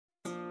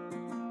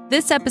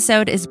This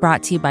episode is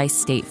brought to you by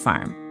State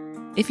Farm.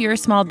 If you're a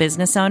small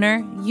business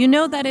owner, you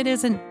know that it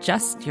isn't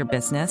just your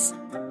business,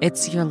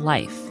 it's your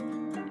life.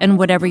 And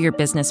whatever your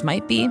business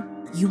might be,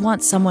 you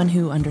want someone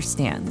who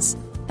understands.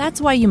 That's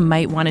why you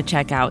might want to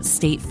check out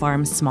State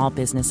Farm Small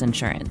Business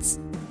Insurance.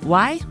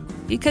 Why?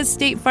 Because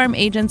State Farm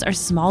agents are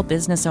small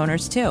business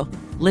owners too,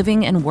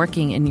 living and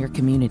working in your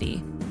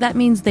community. That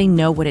means they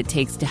know what it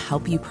takes to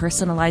help you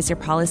personalize your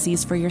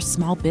policies for your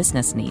small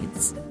business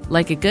needs.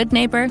 Like a good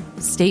neighbor,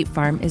 State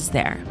Farm is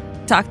there.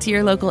 Talk to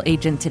your local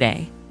agent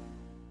today.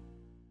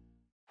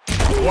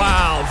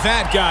 Wow,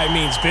 that guy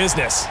means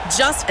business.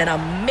 Just an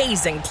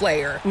amazing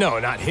player. No,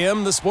 not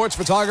him, the sports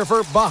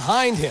photographer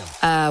behind him.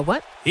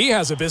 What? He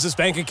has a business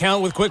bank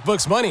account with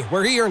QuickBooks Money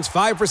where he earns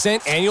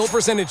 5% annual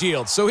percentage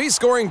yield, so he's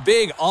scoring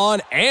big on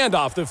and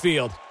off the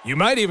field. You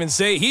might even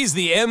say he's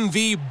the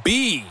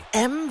MVB.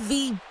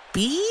 MVP?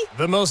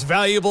 The most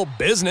valuable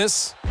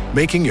business.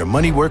 Making your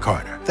money work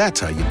harder. That's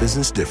how you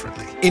business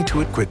differently.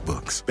 Intuit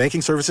QuickBooks.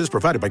 Banking services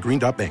provided by Green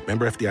Dot Bank.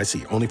 Member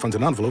FDIC. Only funds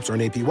and envelopes earn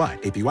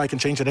APY. APY can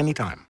change at any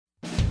time.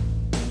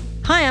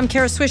 Hi, I'm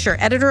Kara Swisher,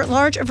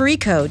 editor-at-large of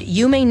Recode.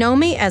 You may know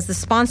me as the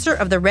sponsor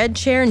of the Red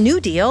Chair New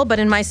Deal, but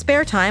in my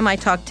spare time, I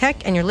talk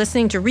tech, and you're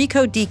listening to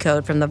Recode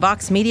Decode from the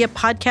Vox Media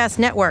Podcast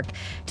Network.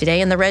 Today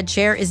in the Red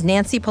Chair is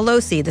Nancy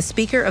Pelosi, the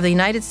Speaker of the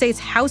United States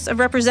House of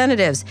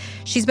Representatives.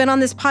 She's been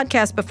on this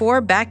podcast before,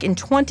 back in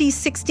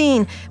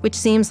 2016, which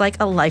seems like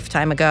a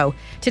lifetime ago.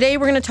 Today,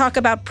 we're going to talk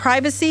about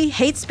privacy,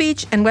 hate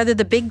speech, and whether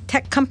the big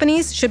tech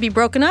companies should be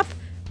broken up.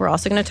 We're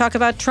also going to talk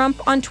about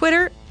Trump on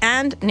Twitter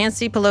and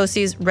Nancy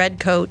Pelosi's red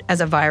coat as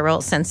a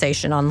viral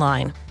sensation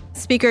online.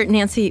 Speaker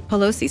Nancy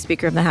Pelosi,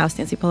 Speaker of the House,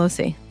 Nancy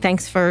Pelosi,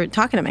 thanks for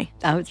talking to me.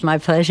 Oh, it's my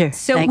pleasure.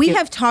 So Thank we you.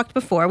 have talked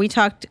before. We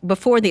talked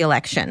before the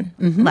election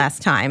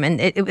last time,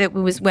 and it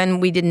was when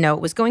we didn't know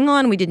what was going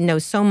on. We didn't know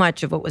so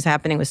much of what was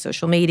happening with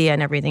social media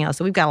and everything else.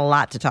 So we've got a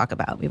lot to talk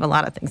about. We have a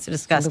lot of things to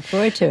discuss. I look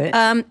forward to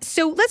it.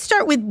 So let's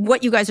start with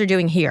what you guys are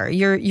doing here.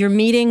 You're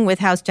meeting with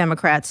House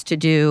Democrats to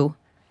do.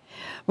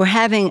 We're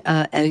having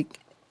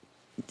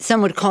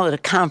some would call it a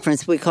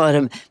conference. We call it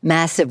a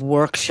massive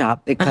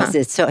workshop because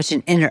it's such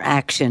an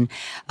interaction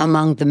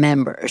among the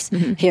members,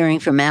 hearing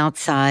from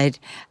outside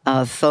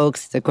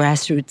folks, the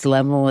grassroots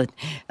level,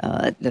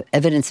 the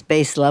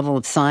evidence-based level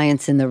of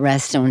science and the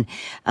rest on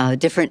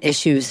different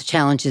issues,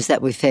 challenges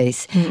that we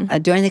face.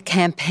 During the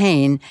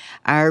campaign,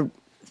 our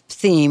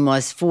theme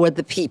was for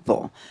the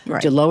people,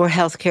 to lower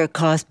healthcare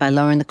costs by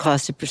lowering the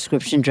cost of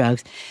prescription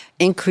drugs,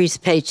 increase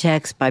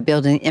paychecks by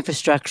building the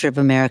infrastructure of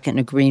America in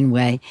a green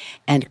way,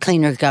 and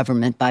cleaner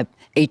government by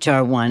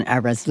H.R. 1, our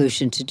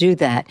resolution to do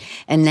that.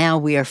 And now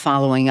we are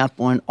following up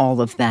on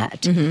all of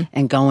that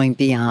and going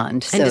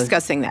beyond. And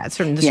discussing that,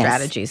 sort of the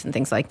strategies and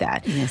things like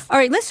that. Yes. All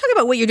right, let's talk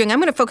about what you're doing. I'm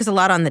going to focus a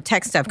lot on the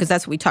tech stuff because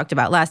that's what we talked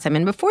about last time.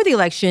 And before the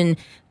election,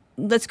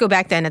 let's go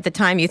back then. At the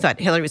time, you thought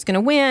Hillary was going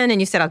to win, and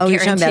you said, I'll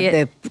guarantee you're talking it.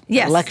 About the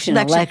election,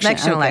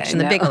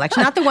 the big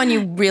election. Not the one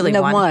you really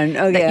the won. one.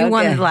 Okay, that you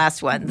won the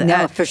last one.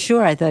 No, for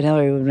sure, I thought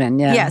Hillary would win,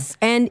 yeah. Yes,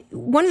 and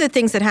one of the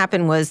things that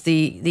happened was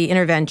the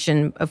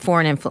intervention of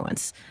foreign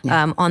influence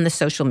on the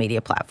social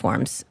media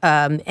platforms.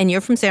 And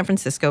you're from San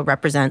Francisco,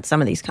 represent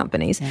some of these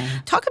companies. Yeah.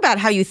 Talk about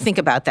how you think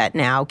about that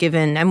now,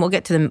 given, and we'll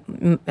get to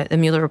the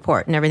Mueller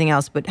report and everything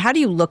else, but how do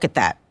you look at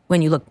that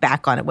when you look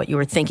back on it, what you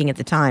were thinking at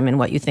the time and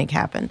what you think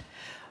happened?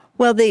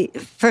 Well,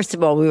 first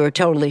of all, we were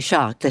totally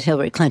shocked that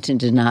Hillary Clinton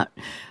did not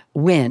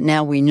win.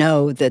 Now we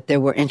know that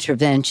there were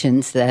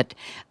interventions that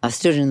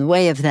stood in the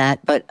way of that.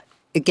 But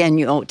again,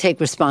 you take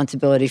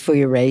responsibility for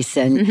your race,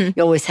 and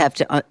you always have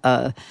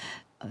to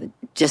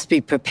just be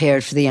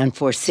prepared for the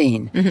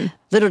unforeseen.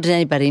 Little did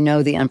anybody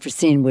know the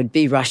unforeseen would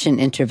be Russian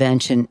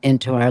intervention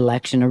into our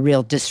election, a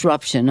real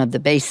disruption of the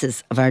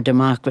basis of our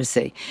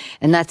democracy.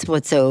 And that's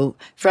what's so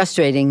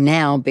frustrating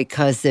now,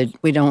 because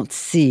we don't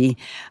see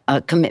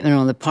a commitment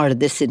on the part of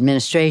this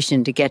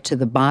administration to get to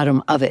the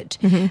bottom of it.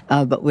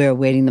 But we're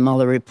awaiting the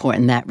Mueller report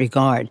in that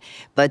regard.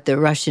 But the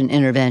Russian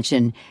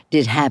intervention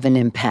did have an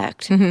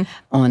impact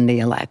on the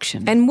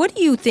election. And what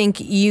do you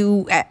think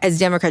you, as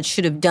Democrats,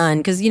 should have done?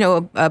 Because,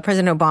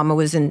 President Obama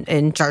was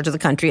in charge of the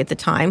country at the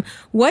time.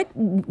 What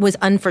was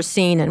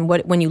unforeseen, and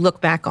when you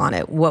look back on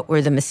it, what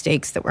were the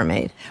mistakes that were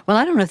made? Well,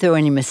 I don't know if there were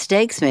any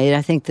mistakes made.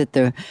 I think that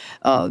the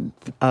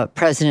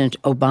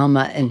President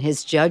Obama, in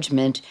his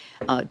judgment,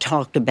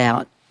 talked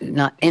about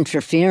not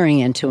interfering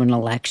into an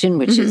election,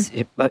 which is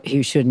what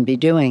he shouldn't be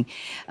doing.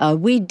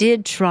 We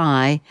did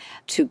try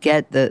to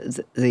get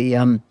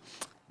the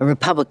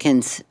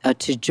Republicans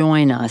to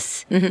join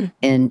us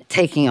in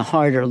taking a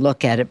harder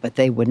look at it, but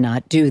they would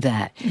not do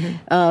that.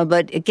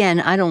 But again,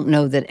 I don't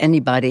know that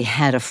anybody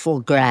had a full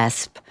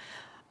grasp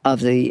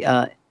of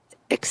the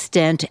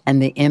extent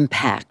and the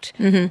impact.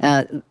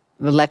 The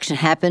election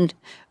happened.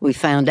 We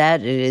found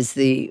out it is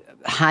the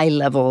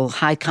high-level,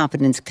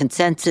 high-confidence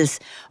consensus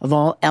of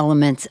all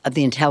elements of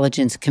the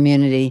intelligence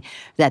community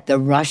that the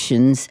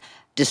Russians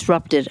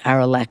disrupted our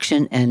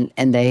election,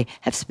 and they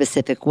have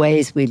specific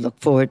ways. We look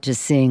forward to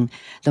seeing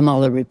the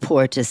Mueller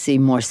report to see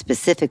more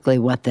specifically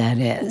what that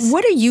is.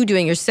 What are you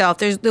doing yourself?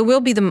 There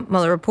will be the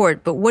Mueller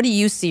report, but what do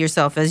you see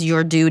yourself as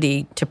your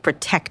duty to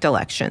protect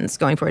elections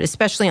going forward,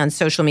 especially on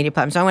social media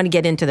platforms? I want to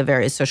get into the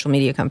various social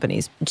media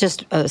companies.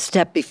 Just a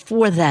step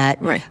before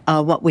that, right.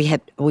 What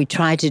we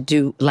tried to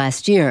do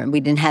last year, and we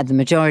didn't have the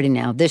majority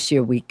now. This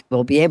year we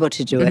will be able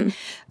to do it.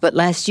 But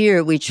last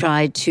year we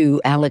tried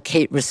to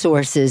allocate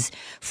resources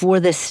for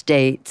the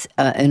states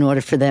in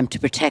order for them to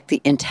protect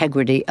the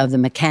integrity of the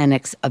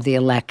mechanics of the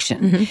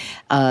election.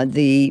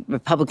 The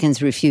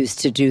Republicans refused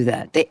to do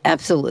that. They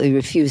absolutely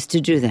refused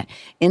to do that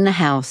in the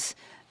House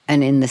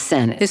and in the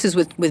Senate. This is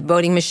with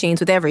voting machines,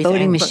 with everything.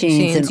 Voting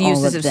machines and all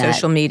uses of of that.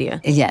 social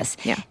media. Yes.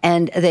 Yeah.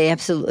 And they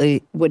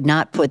absolutely would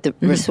not put the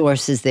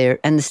resources there.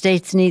 And the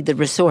states need the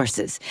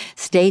resources.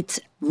 States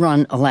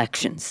run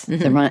elections.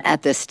 They run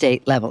at the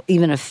state level.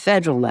 Even a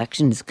federal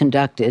election is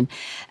conducted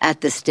at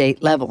the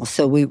state level.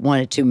 So we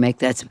wanted to make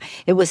that.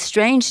 It was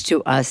strange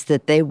to us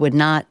that they would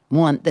not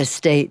want the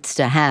states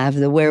to have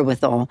the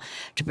wherewithal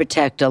to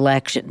protect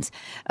elections.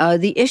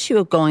 The issue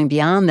of going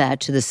beyond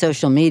that to the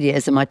social media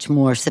is a much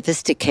more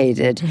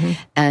sophisticated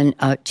and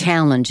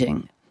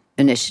challenging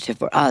initiative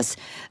for us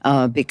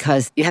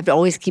because you have to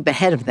always keep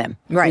ahead of them.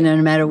 Right. No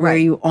matter where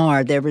you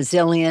are, they're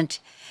resilient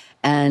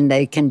and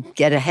they can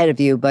get ahead of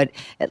you. But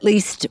at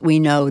least we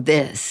know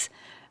this,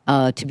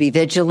 to be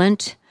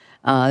vigilant,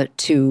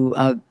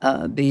 to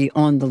be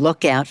on the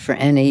lookout for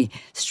any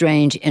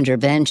strange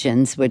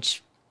interventions,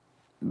 which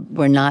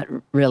were not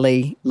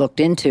really looked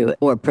into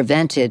or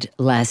prevented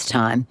last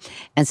time.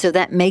 And so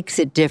that makes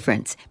a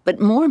difference. But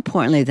more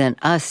importantly than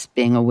us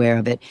being aware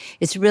of it,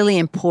 it's really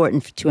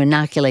important to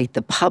inoculate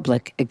the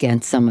public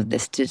against some of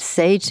this, to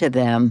say to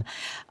them,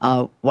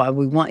 while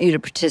we want you to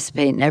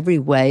participate in every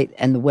way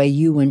and the way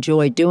you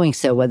enjoy doing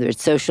so, whether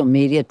it's social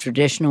media,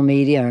 traditional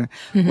media,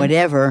 or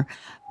whatever,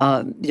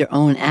 your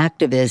own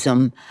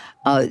activism,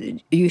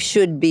 you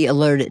should be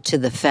alerted to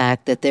the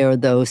fact that there are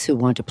those who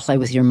want to play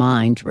with your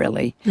mind,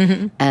 really.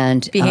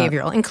 And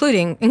behavioral,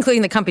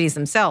 including the companies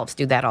themselves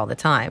do that all the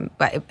time.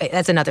 But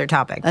that's another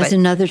topic. That's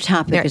another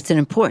topic. It's an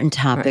important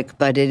topic,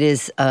 but it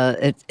is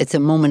it's a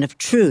moment of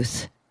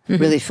truth,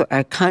 really, for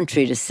our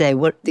country to say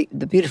what the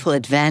beautiful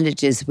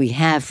advantages we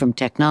have from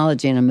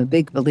technology. And I'm a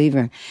big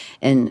believer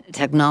in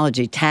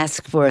technology.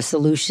 Task for a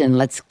solution.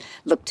 Let's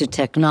look to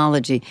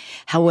technology.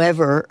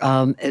 However,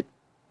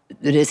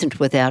 it isn't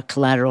without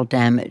collateral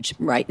damage.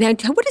 Right. Now,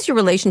 what is your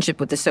relationship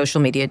with the social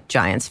media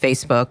giants,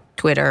 Facebook,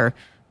 Twitter,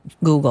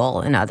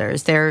 Google, and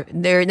others? They're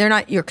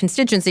not your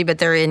constituency, but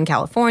they're in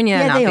California.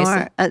 Yeah, and they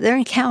obviously are. They're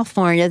in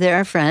California. They're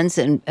our friends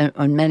and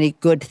on many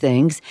good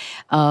things.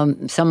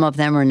 Some of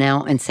them are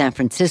now in San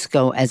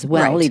Francisco as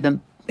well, Right. even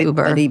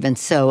Uber. But even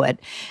so,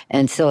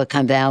 in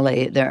Silicon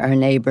Valley, they're our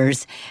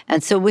neighbors.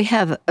 And so we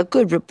have a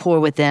good rapport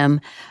with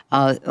them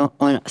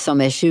on some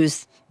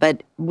issues.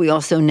 But we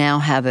also now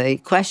have a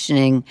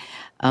questioning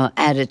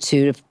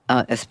attitude,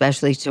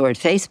 especially toward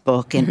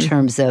Facebook, in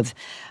terms of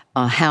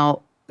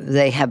how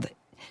they have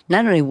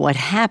not only what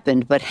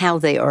happened, but how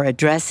they are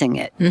addressing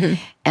it.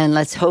 And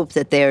let's hope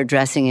that they're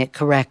addressing it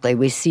correctly.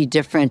 We see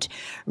different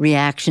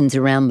reactions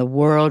around the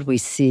world. We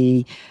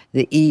see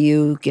the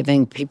EU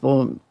giving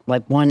people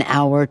like 1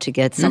 hour to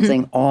get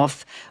something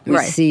off. We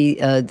see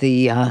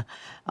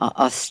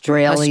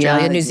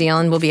Australia, New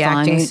Zealand will be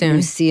acting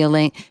soon.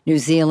 New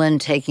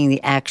Zealand taking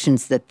the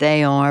actions that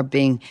they are,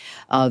 being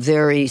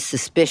very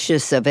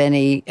suspicious of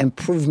any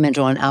improvement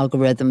on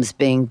algorithms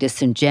being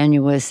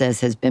disingenuous,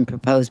 as has been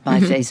proposed by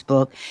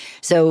Facebook.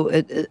 So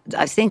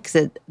I think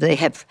that they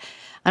have,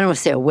 I don't want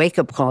to say a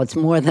wake-up call, it's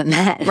more than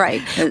that.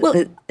 Right.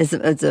 Well,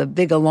 it's a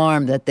big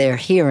alarm that they're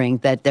hearing,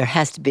 that there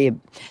has to be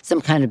some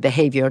kind of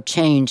behavioral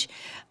change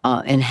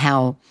in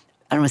how,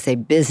 I don't want to say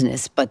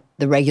business, but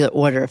the regular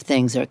order of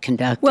things are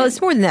conducted. Well, it's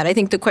more than that. I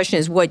think the question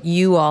is what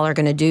you all are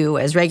going to do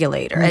as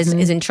regulator, as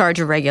in charge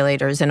of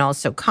regulators, and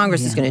also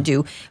Congress is going to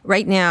do.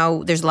 Right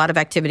now, there's a lot of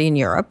activity in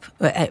Europe,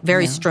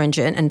 very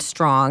stringent and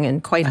strong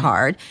and quite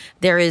hard.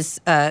 There is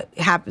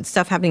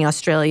stuff happening in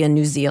Australia and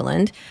New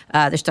Zealand.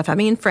 There's stuff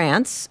happening in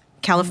France.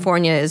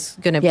 California is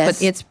going to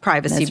put its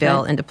privacy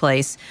bill into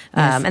place.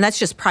 And that's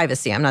just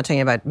privacy. I'm not talking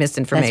about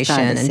misinformation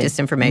and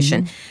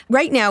disinformation.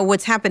 Right now,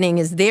 what's happening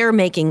is they're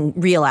making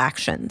real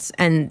actions.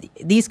 And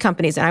these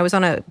companies, and I was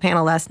on a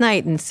panel last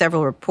night, and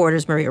several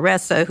reporters, Maria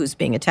Ressa, who's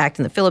being attacked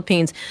in the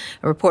Philippines,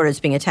 a reporter is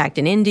being attacked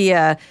in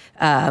India,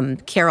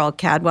 Carol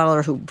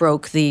Cadwallader, who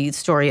broke the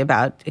story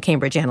about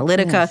Cambridge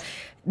Analytica.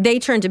 They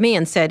turned to me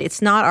and said,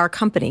 it's not our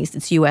companies,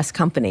 it's U.S.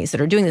 companies that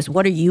are doing this.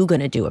 What are you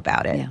going to do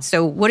about it? Yeah.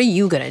 So what are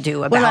you going to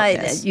do about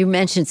this? You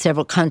mentioned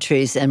several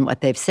countries and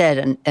what they've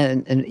said.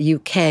 And the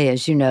UK,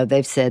 as you know,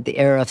 they've said the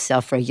era of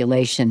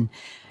self-regulation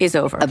is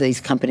over. Of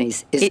these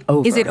companies is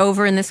over. Is it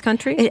over in this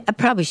country? It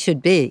probably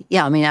should be.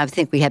 Yeah, I mean, I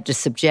think we have to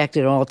subject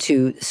it all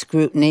to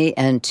scrutiny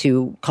and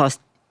to cost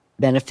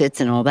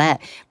benefits and all that.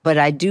 But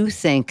I do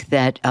think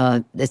that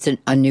it's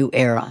a new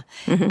era.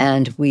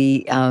 And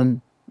we...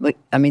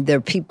 I mean, there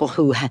are people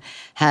who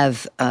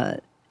have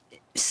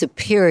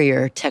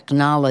superior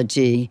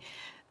technology,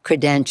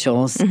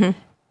 credentials,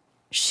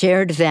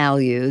 shared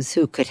values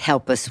who could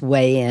help us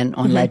weigh in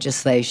on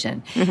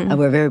legislation.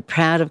 We're very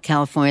proud of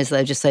California's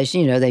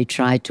legislation. They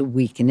tried to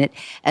weaken it.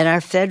 At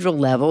our federal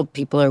level,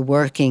 people are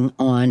working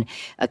on,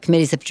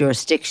 committees of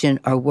jurisdiction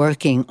are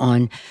working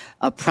on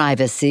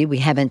privacy. We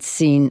haven't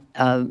seen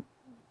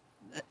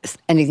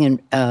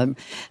anything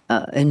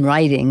in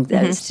writing,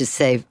 that is to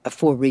say,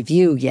 for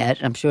review yet.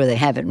 I'm sure they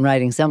have it in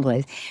writing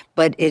someplace.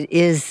 But it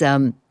is...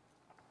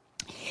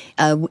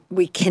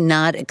 we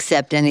cannot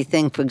accept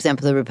anything. For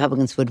example, the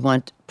Republicans would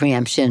want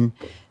preemption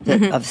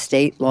of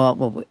state law.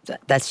 Well,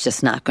 that's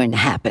just not going to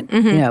happen.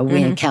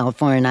 We in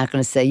California are not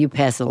going to say, you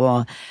pass a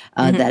law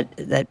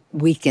that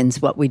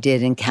weakens what we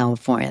did in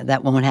California.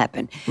 That won't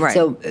happen. Right.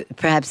 So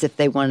perhaps if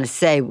they want to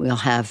say we'll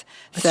have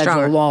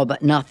federal law,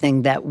 but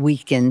nothing that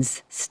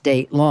weakens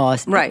state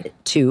laws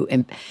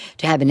to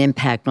have an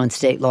impact on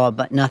state law,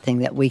 but nothing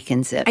that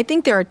weakens it. I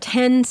think there are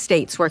 10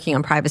 states working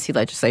on privacy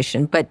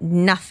legislation, but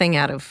nothing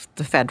out of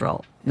the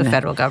federal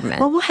government.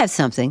 Well, we'll have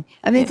something.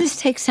 I mean, this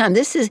takes time.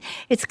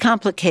 It's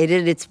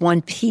complicated. It's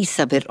one piece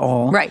of it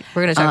all. Right.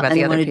 We're going to talk about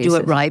the other pieces. And we want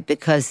to do it right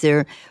because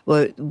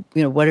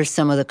what are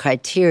some of the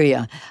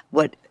criteria?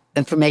 What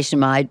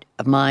information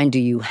of mine do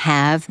you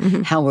have?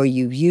 How are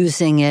you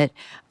using it?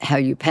 How are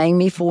you paying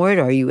me for it?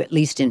 Are you at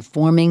least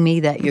informing me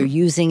that you're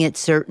using it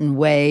certain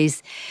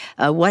ways?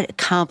 What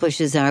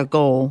accomplishes our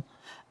goal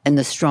in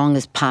the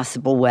strongest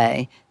possible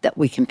way that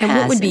we can pass. And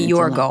what would be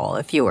your goal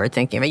if you were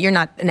thinking of it? You're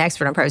not an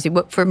expert on privacy.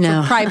 But for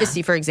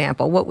privacy, for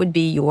example, what do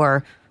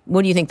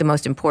you think the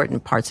most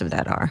important parts of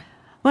that are?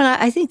 Well,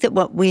 I think that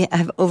what we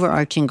have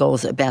overarching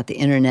goals about the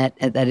internet,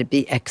 that it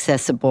be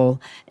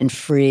accessible and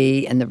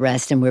free and the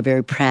rest. And we're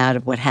very proud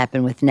of what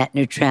happened with net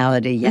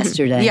neutrality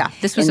yesterday. Yeah,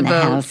 this was a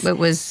vote. House. It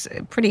was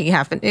pretty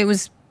it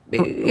was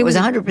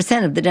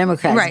 100% of the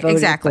Democrats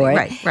voted for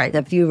it. Right.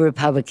 A few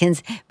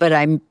Republicans. But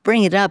I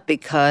bring it up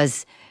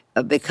because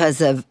of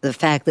the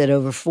fact that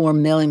over 4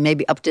 million,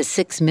 maybe up to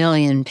 6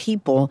 million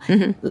people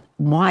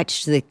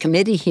watched the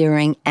committee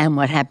hearing and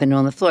what happened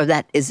on the floor.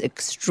 That is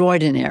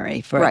extraordinary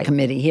for a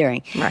committee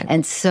hearing. Right.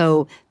 And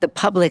so the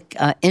public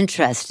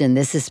interest in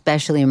this,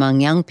 especially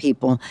among young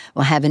people,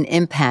 will have an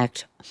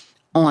impact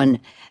on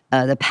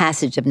the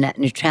passage of net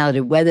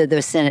neutrality, whether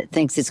the Senate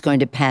thinks it's going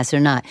to pass or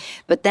not.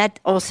 But that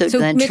also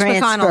then Mitch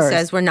transfers. McConnell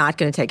says we're not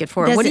going to take it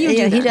forward. What do you do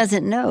then? He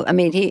doesn't know. I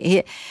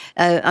mean,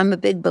 I'm a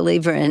big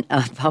believer in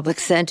public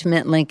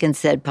sentiment. Lincoln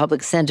said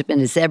public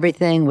sentiment is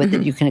everything. With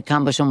it, you can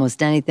accomplish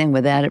almost anything.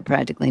 Without it,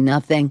 practically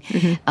nothing.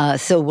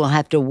 So we'll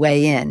have to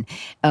weigh in.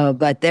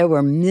 But there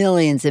were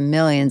millions and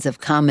millions of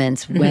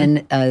comments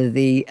when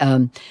the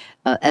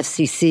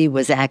FCC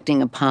was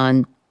acting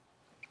upon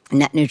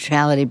net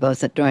neutrality,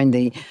 both during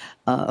the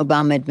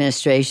Obama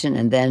administration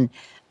and then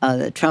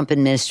the Trump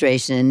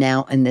administration and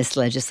now in this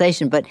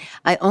legislation. But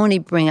I only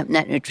bring up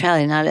net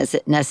neutrality not as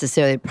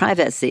necessarily a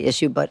privacy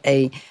issue, but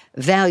a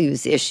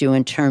values issue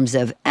in terms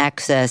of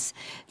access,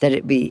 that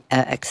it be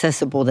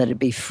accessible, that it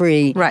be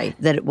free,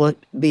 that it will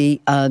be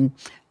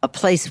a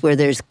place where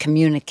there's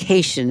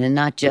communication and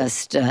not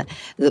just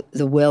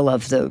the will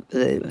of the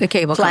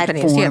cable platform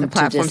companies, the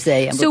platforms. To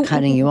just say, we're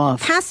cutting you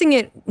off. Passing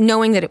it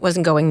knowing that it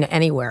wasn't going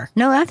anywhere.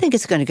 No, I think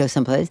it's going to go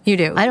someplace. You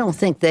do? I don't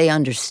think they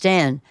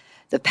understand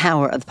the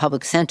power of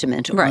public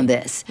sentiment on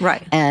this.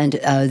 Right. And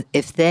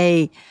if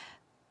they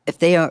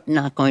are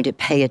not going to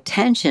pay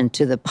attention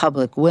to the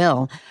public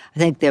will, I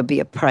think there'll be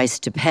a price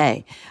to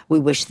pay. We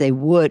wish they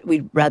would.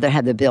 We'd rather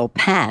have the bill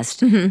passed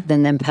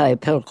than them pay a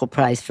political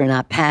price for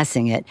not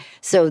passing it.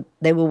 So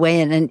they will weigh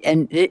in,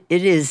 and it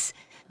is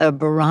a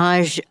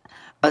barrage,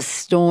 a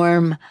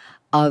storm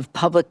of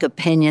public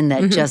opinion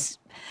that just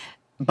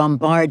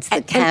bombards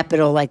the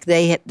Capitol like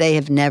they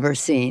have never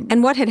seen.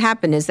 And what had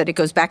happened is that it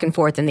goes back and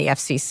forth in the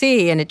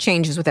FCC, and it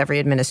changes with every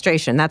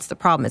administration. That's the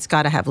problem. It's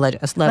got to have a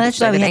legislative answer. That's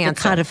why we have to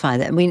codify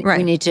that. We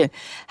need to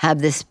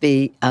have this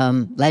be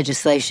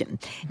legislation.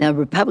 Now,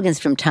 Republicans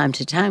from time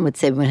to time would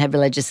say we want to have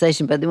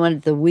legislation, but they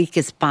wanted the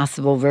weakest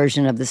possible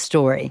version of the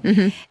story.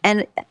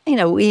 And,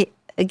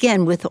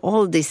 again, with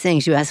all of these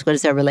things, you ask, what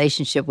is our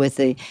relationship with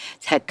the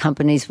tech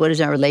companies? What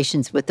is our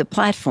relations with the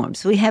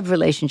platforms? We have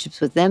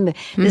relationships with them.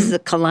 This is a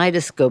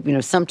kaleidoscope.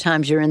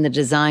 Sometimes you're in the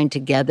design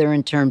together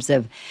in terms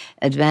of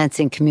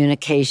advancing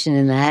communication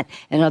and that,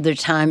 and other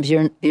times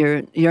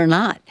you're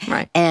not.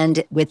 Right.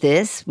 And with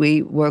this,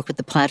 we work with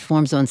the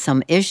platforms on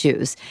some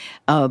issues.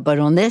 But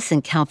on this,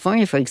 in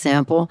California, for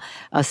example,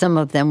 some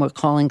of them were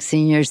calling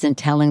seniors and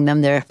telling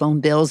them their phone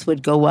bills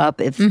would go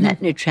up if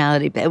net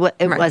neutrality.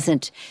 It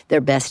wasn't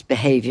their best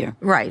behavior.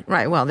 Right.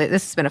 Well, this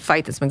has been a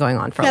fight that's been going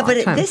on for a long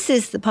time. But this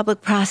is the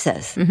public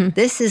process.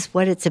 This is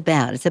what it's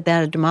about. It's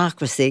about a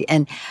democracy.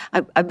 And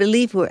I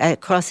believe we're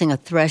crossing a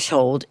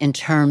threshold in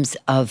terms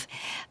of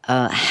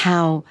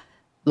how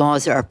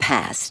laws are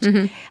passed.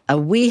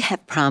 We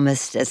have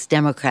promised as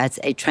Democrats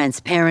a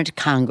transparent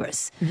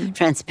Congress,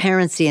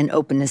 transparency and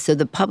openness so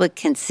the public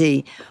can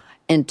see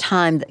in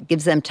time that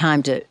gives them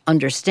time to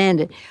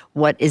understand it,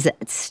 what is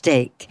at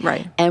stake.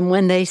 Right. And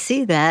when they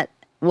see that,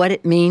 what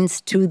it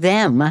means to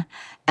them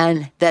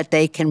and that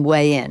they can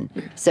weigh in.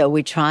 So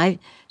we try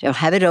to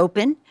have it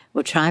open.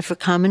 We'll try for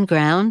common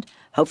ground.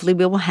 Hopefully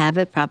we will have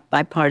it,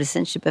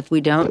 bipartisanship if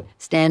we don't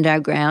stand our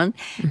ground.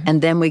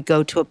 And then we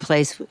go to a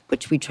place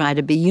which we try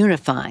to be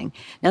unifying.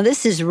 Now,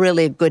 this is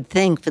really a good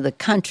thing for the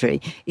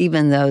country,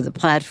 even though the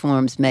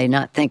platforms may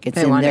not think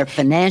it's in their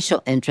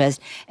financial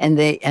interest, and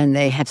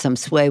they have some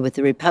sway with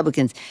the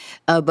Republicans.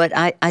 But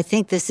I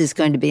think this is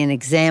going to be an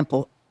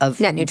example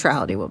of net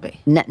neutrality will be.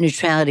 Net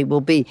neutrality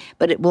will be,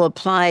 but it will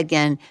apply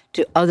again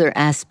to other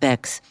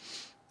aspects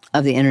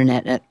of the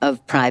internet,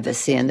 of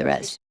privacy and the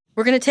rest.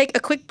 We're going to take a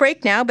quick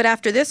break now, but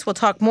after this, we'll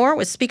talk more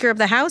with Speaker of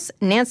the House,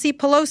 Nancy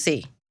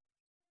Pelosi.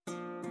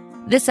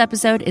 This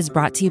episode is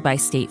brought to you by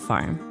State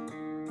Farm.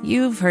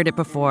 You've heard it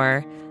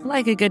before.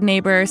 Like a good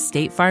neighbor,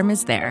 State Farm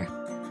is there.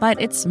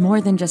 But it's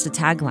more than just a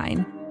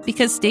tagline,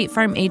 because State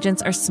Farm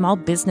agents are small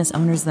business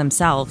owners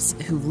themselves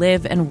who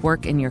live and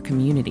work in your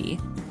community.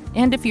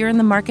 And if you're in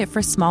the market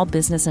for small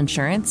business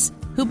insurance,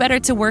 who better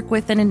to work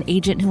with than an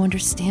agent who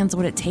understands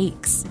what it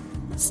takes?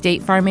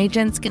 State Farm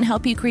agents can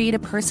help you create a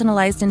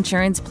personalized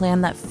insurance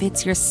plan that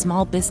fits your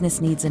small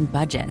business needs and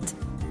budget.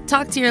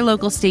 Talk to your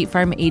local State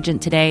Farm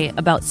agent today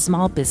about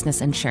small business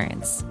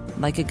insurance.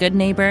 Like a good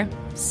neighbor,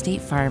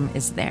 State Farm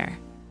is there.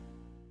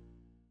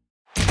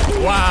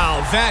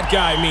 Wow, that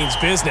guy means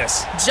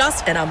business.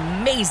 Just an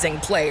amazing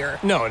player.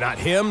 No, not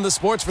him, the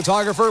sports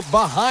photographer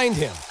behind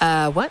him.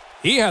 What?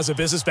 He has a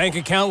business bank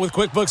account with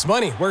QuickBooks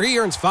Money where he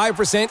earns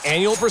 5%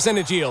 annual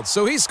percentage yield,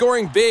 so he's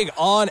scoring big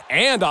on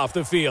and off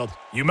the field.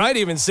 You might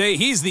even say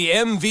he's the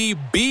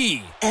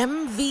MVB.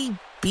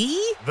 MVP?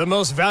 The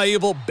most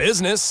valuable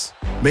business.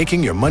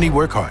 Making your money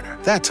work harder.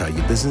 That's how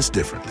you business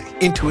differently.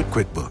 Intuit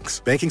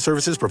QuickBooks. Banking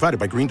services provided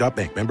by Green Dot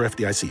Bank. Member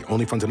FDIC.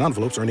 Only funds and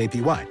envelopes earn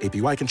APY.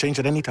 APY can change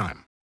at any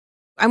time.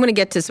 I'm going to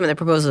get to some of the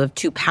proposals of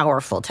too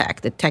powerful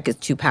tech. The tech is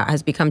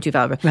has become too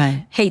powerful.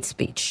 Right. Hate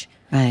speech.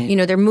 Right. You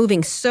know, they're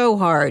moving so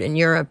hard in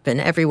Europe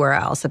and everywhere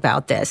else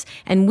about this.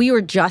 And we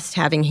were just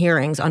having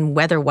hearings on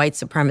whether white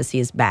supremacy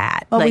is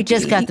bad. Well, we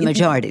just got the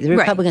majority. The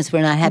Republicans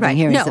were not having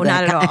hearings No, about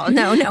not at all.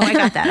 No, I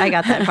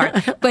got that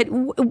part. But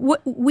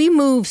we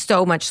move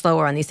so much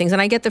slower on these things.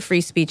 And I get the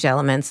free speech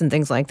elements and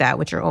things like that,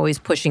 which are always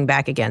pushing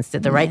back against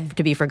it. The right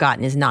to be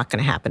forgotten is not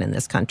going to happen in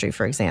this country,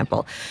 for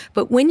example.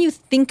 But when you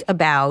think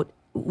about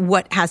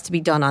what has to be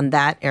done on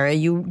that area,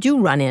 you do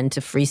run into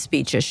free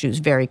speech issues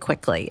very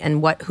quickly,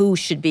 and who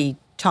should be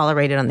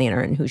tolerated on the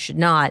internet and who should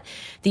not.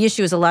 The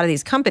issue is a lot of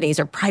these companies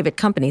are private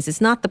companies.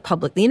 It's not the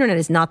public. The internet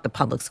is not the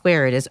public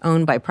square. It is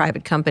owned by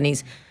private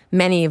companies,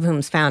 many of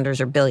whom's founders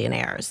are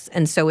billionaires.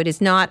 And so it is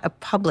not a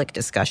public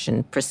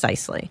discussion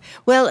precisely.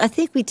 Well, I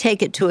think we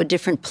take it to a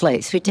different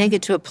place. We take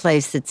it to a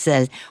place that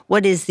says,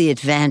 what is the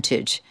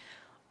advantage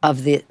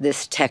of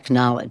this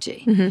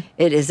technology? Mm-hmm.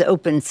 It has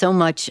opened so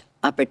much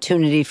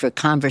opportunity for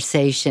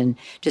conversation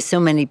to so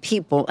many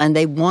people, and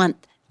they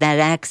want that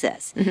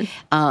access. Mm-hmm.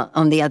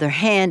 On the other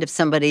hand, if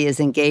somebody is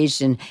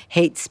engaged in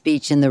hate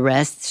speech and the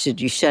rest,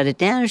 should you shut it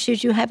down or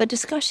should you have a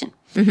discussion?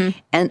 Mm-hmm.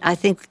 And I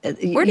think...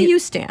 Where do you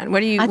stand?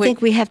 I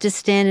think we have to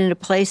stand in a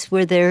place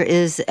where there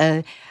is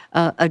a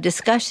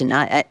discussion.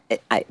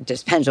 It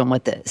depends on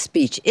what the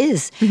speech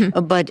is, mm-hmm.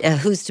 But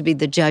who's to be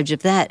the judge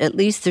of that? At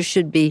least there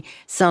should be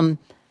some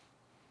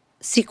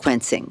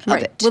sequencing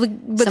of it.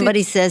 Well,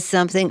 somebody says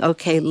something,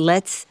 okay,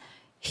 let's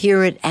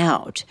hear it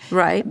out.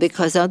 Right.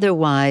 Because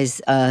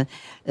otherwise,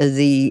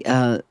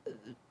 the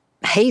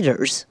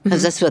haters, because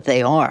mm-hmm. that's what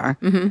they are,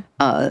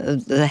 mm-hmm.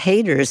 The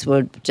haters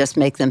would just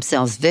make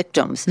themselves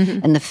victims.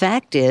 Mm-hmm. And the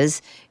fact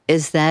is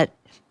that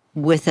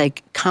with a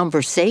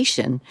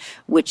conversation,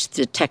 which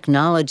the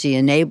technology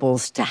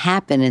enables to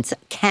happen and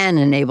can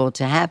enable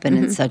to happen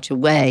mm-hmm. in such a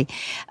way,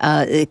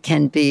 it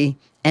can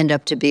end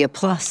up to be a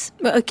plus.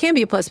 Well, it can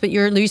be a plus, but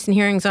your recent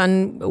hearings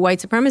on white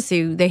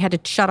supremacy, they had to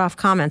shut off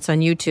comments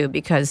on YouTube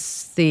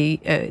because the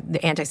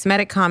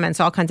anti-Semitic comments,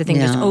 all kinds of things,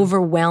 just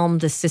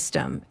overwhelmed the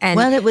system. And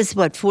well, it was,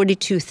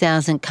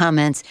 42,000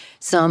 comments,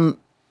 some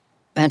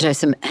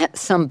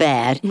some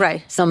bad,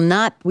 right? Some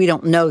not. We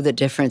don't know the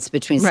difference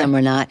between some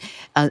or not.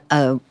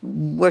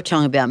 We're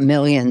talking about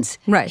millions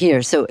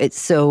here.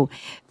 So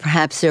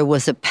perhaps there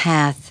was a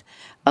path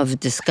of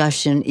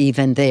discussion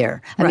even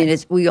there. I mean,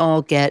 we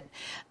all get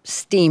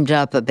steamed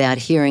up about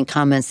hearing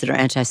comments that are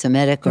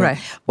anti-Semitic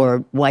or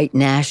white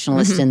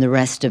nationalist mm-hmm. and the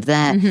rest of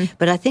that. Mm-hmm.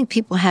 But I think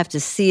people have to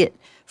see it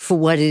for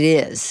what it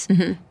is.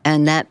 Mm-hmm.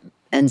 And that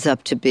ends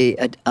up to be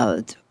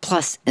a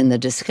plus in the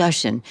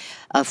discussion.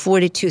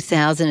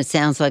 42,000, it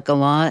sounds like a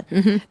lot,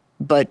 mm-hmm.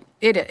 but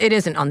It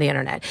isn't on the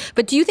internet.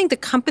 But do you think the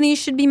companies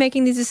should be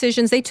making these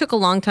decisions? They took a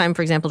long time,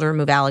 for example, to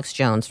remove Alex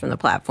Jones from the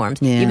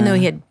platforms, even though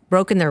he had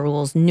broken their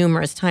rules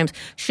numerous times.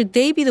 Should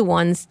they be the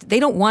ones? They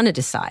don't want to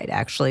decide,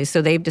 actually.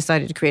 So they've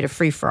decided to create a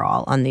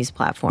free-for-all on these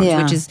platforms,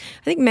 which is,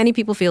 I think many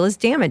people feel is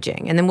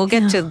damaging. And then we'll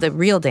get to the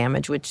real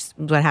damage, which is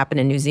what happened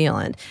in New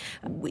Zealand.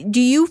 Do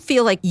you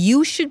feel like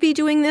you should be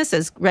doing this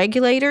as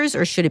regulators,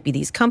 or should it be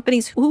these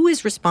companies? Who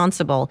is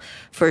responsible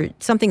for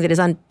something that is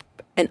an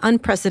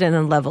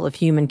unprecedented level of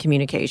human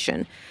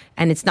communication,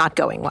 and it's not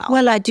going well?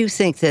 Well, I do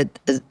think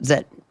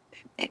that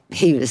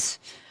he was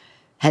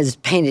has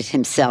painted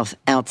himself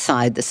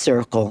outside the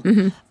circle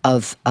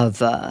of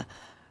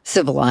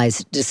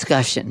civilized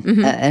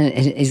discussion, and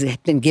he's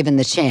been given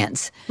the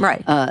chance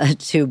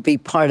to be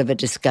part of a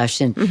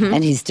discussion,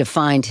 and he's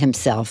defined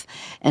himself.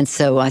 And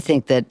so I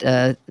think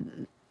that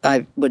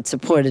I would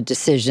support a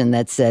decision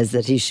that says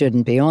that he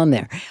shouldn't be on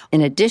there.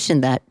 In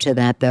addition to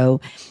that,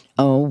 though,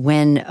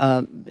 when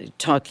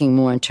talking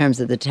more in terms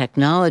of the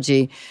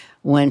technology,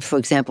 when, for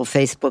example,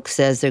 Facebook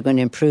says they're going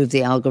to improve the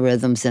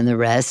algorithms and the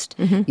rest,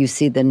 you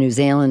see the New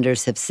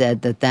Zealanders have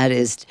said that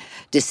is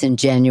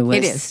disingenuous.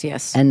 It is,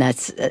 yes. And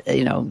that's,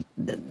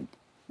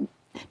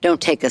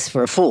 don't take us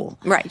for a fool.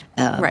 Right,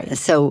 right.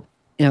 So,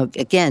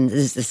 again,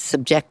 there's the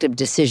subjective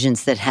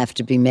decisions that have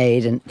to be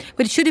made.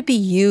 But should it be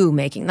you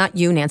making, not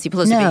you, Nancy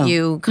Pelosi, but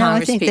you, Congress people? No,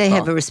 I think they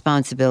have a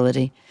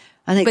responsibility.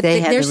 But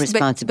they have a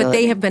responsibility. But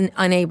they have been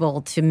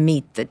unable to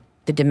meet the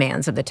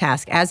demands of the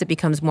task as it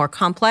becomes more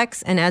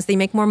complex and as they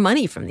make more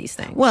money from these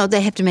things. Well,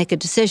 they have to make a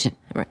decision.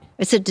 Right.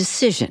 It's a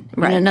decision.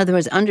 Right. In other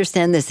words,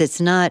 understand this.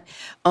 It's not,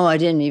 I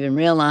didn't even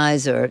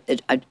realize, or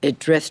it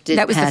drifted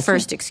That was past the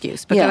first me.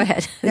 excuse, but go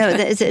ahead. No,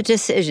 it's a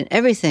decision.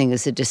 Everything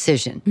is a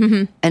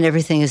decision, and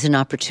everything is an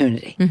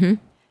opportunity.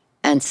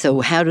 And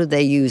so how do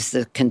they use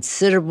the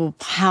considerable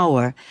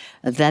power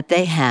that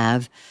they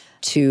have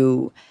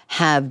to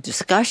have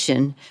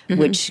discussion,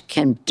 which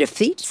can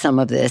defeat some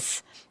of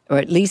this, or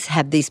at least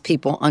have these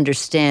people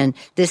understand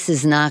this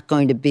is not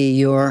going to be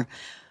your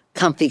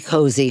comfy,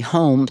 cozy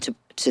home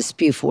to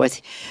spew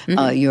forth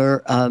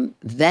your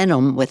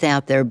venom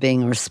without there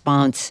being a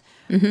response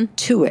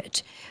to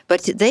it.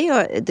 But they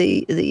are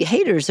the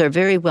haters are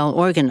very well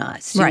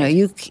organized.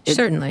 Right.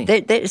 Certainly.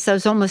 So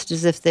it's almost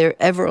as if they're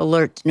ever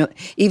alert.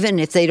 Even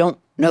if they don't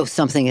know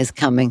something is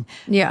coming,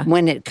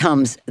 when it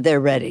comes,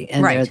 they're ready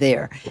and they're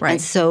there. Right.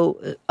 And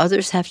so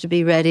others have to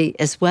be ready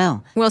as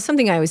well. Well,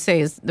 something I always say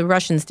is the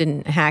Russians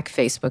didn't hack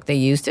Facebook; they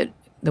used it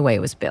the way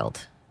it was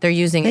built. They're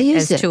using it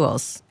as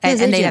tools, and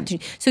they have to.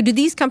 So, do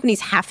these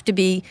companies have to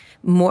be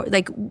more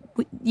like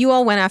you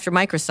all went after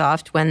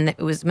Microsoft when it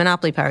was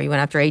monopoly power? You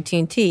went after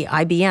AT&T,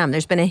 IBM.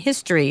 There's been a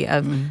history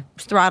of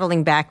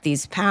throttling back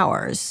these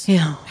powers.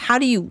 Yeah. How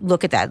do you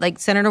look at that? Like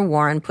Senator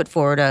Warren put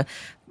forward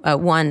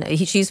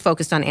she's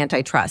focused on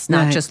antitrust,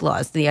 not just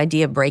laws. The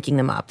idea of breaking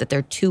them up, that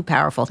they're too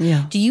powerful.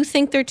 Yeah. Do you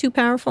think they're too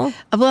powerful?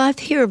 Well, I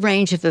hear a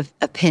range of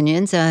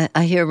opinions. I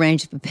hear a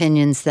range of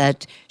opinions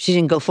that she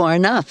didn't go far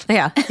enough.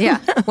 Yeah.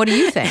 What do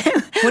you think?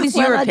 What is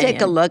your opinion? I'll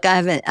take a look. I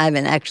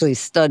haven't actually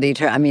studied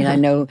her. I mean, I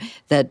know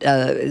that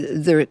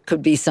there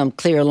could be some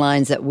clear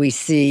lines that we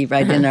see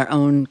right in our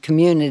own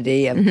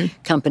community of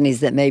companies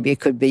that maybe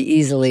could be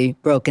easily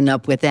broken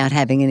up without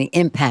having any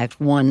impact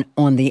one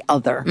on the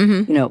other.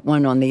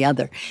 One on the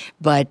other.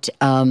 But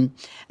I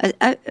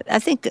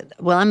think,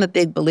 I'm a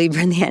big believer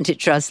in the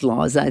antitrust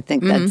laws. I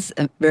think that's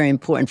very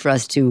important for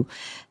us to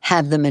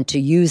have them and to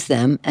use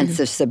them and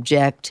to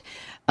subject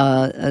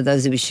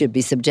those who should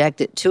be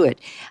subjected to it.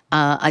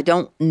 I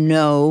don't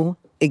know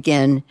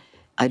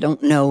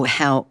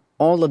how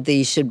all of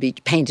these should be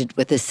painted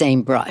with the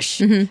same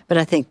brush. But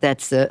I think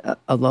that's a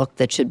look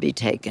that should be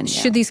taken.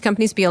 Should these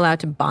companies be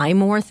allowed to buy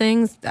more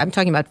things? I'm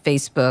talking about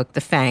Facebook,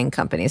 the FANG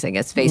companies, I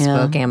guess,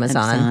 Facebook,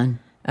 Amazon.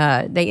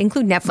 They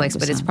include Netflix,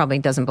 but it probably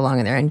doesn't belong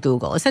in there, and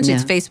Google. Essentially,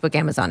 it's Facebook,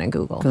 Amazon, and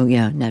Google.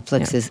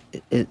 Netflix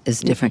is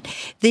different.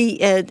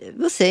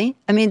 We'll see.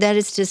 I mean, that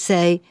is to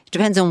say, it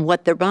depends on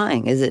what they're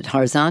buying. Is it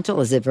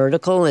horizontal? Is it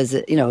vertical? Is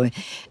it,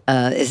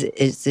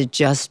 is it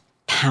just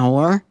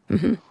power?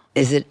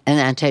 Is it an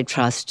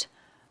antitrust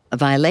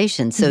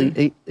violation? So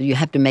you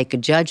have to make a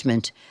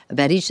judgment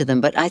about each of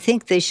them. But I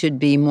think they should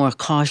be more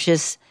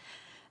cautious.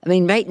 I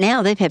mean, right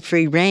now, they've had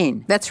free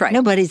reign. That's right.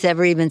 Nobody's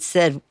ever even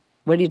said,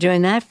 what are you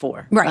doing that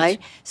for?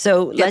 Right.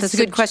 So that's a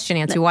good question,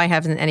 Nancy. Why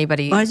hasn't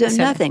anybody said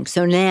nothing?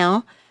 So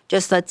now,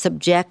 just let's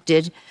subject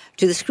it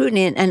to the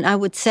scrutiny. And I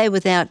would say,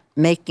 without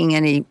making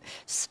any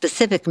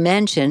specific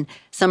mention,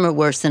 some are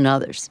worse than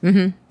others.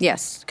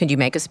 Yes. Could you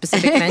make a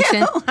specific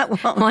mention?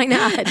 Why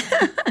not?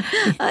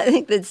 I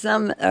think that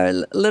some are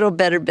a little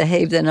better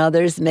behaved than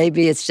others.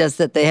 Maybe it's just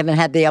that they haven't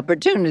had the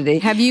opportunity.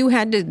 Have you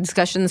had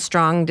discussions,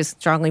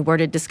 strongly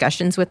worded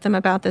discussions with them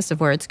about this, of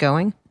where it's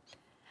going?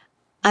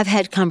 I've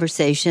had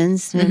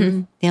conversations.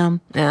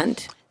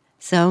 And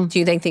so, do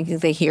you think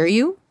they hear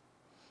you?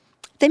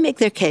 They make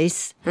their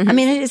case. I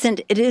mean, it's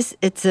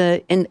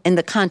in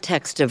the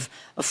context of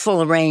a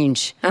full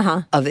range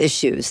of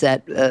issues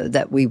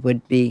that we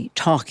would be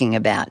talking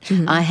about.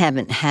 I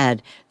haven't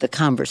had the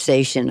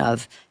conversation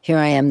of, here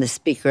I am, the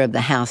Speaker of the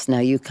House, now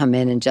you come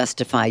in and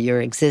justify your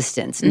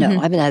existence. No,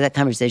 I haven't had that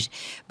conversation.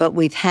 But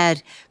we've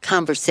had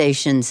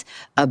conversations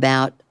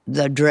about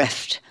the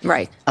drift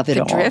of it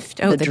all. Drift?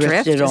 Oh, the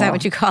drift? Is that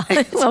what you call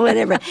it? Well,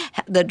 whatever.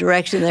 The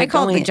direction they're going. I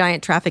call it the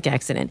giant traffic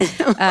accident.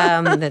 They're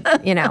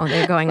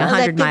going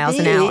 100 miles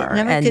an hour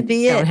and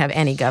don't have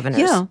any governors.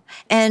 Yeah.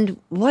 And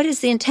what is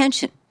the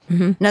intention?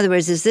 In other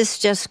words, is this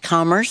just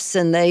commerce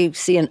and they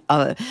see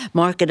a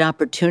market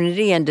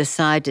opportunity and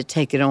decide to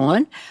take it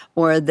on?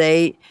 Or are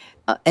they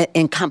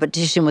in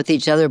competition with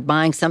each other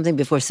buying something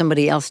before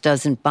somebody else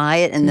doesn't buy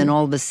it, and then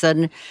all of a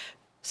sudden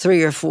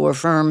 3 or 4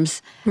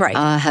 firms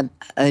have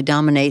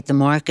dominate the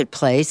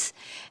marketplace,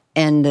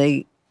 and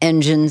the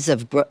engines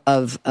of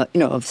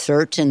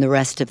search and the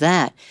rest of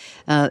that.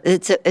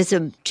 It's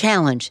a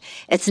challenge.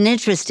 It's an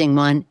interesting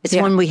one. It's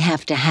one we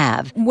have to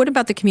have. What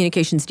about the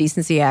Communications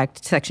Decency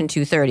Act, Section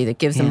 230, that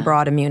gives them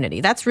broad immunity?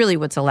 That's really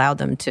what's allowed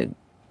them to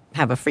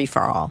have a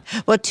free-for-all.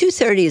 Well,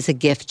 230 is a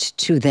gift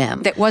to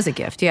them. That was a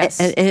gift, yes.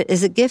 It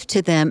is a gift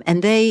to them,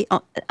 and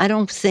I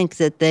don't think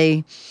that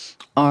they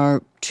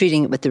are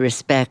treating it with the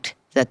respect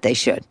that they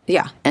should.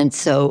 Yeah. And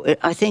so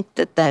I think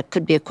that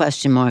could be a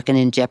question mark and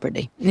in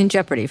jeopardy. In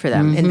jeopardy for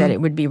them, and that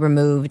it would be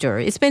removed, or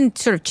it's been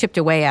sort of chipped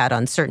away at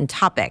on certain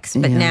topics,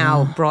 but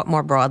now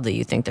more broadly,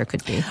 you think there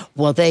could be.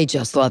 Well, they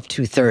just love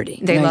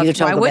 230. They love.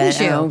 Why wouldn't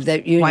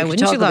you? Why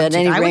wouldn't you love?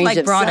 I would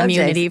like broad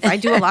immunity. If I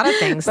do a lot of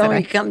things. But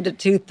when you come to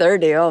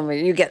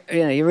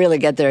 230, you really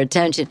get their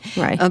attention.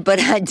 Right. But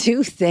I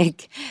do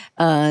think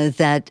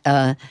that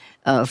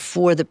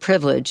for the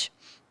privilege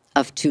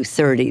of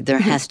 230, there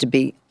has to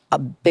be a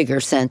bigger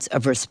sense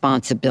of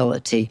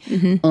responsibility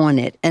on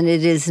it. And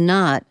it is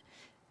not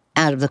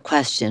out of the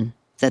question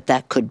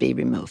that could be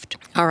removed.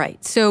 All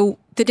right. So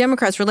the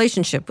Democrats'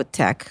 relationship with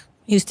tech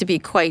used to be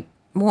quite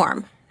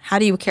warm. How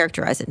do you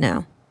characterize it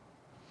now?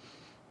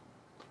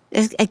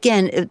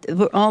 Again,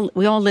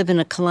 we all live in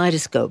a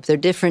kaleidoscope. There are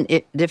different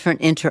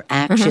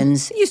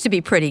interactions. It used to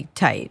be pretty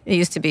tight. It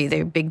used to be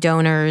they're big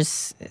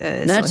donors.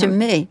 Not to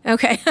me.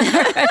 Okay.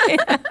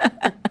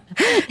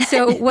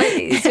 So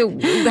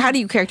how do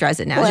you characterize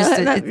it now?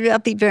 Well, I'll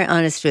be very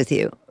honest with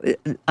you.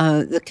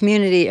 The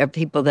community are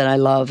people that I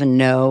love and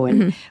know,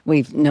 and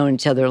we've known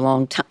each other a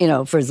long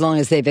time, for as long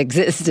as they've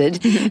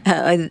existed.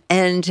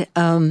 And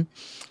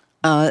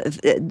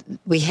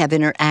we have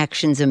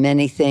interactions of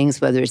many things,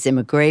 whether it's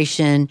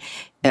immigration,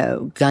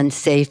 gun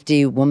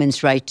safety,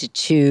 women's right to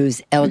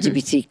choose,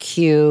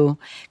 LGBTQ,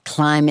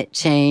 climate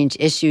change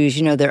issues.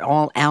 They're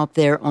all out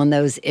there on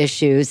those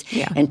issues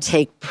and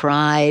take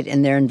pride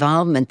in their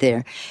involvement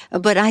there.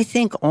 But I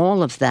think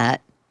all of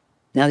that,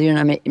 now you're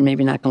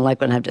maybe not going to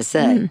like what I have to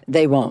say.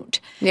 They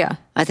won't. Yeah.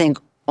 I think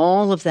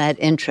all of that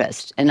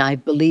interest, and I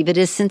believe it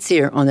is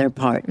sincere on their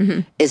part,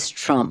 is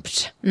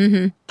trumped,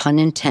 pun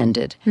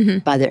intended,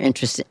 by their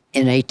interest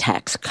in a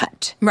tax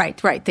cut.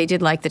 Right. They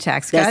did like the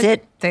tax cut. That's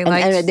it. They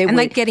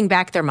liked getting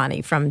back their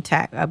money from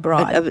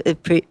abroad.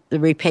 The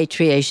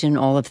repatriation,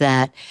 all of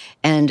that.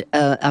 And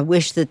I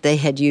wish that they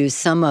had used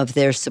some of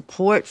their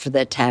support for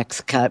that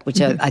tax cut,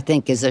 which I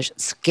think is a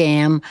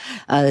scam.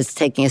 It's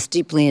taking us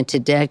deeply into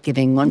debt,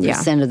 giving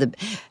 1%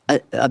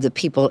 of the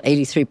people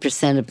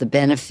 83% of the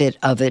benefit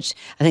of it.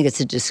 I think it's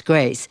a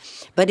disgrace.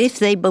 But if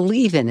they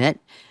believe in it,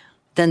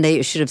 then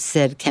they should have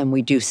said, can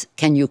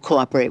you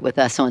cooperate with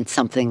us on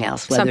something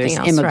else, whether it's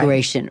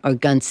immigration or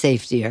gun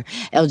safety or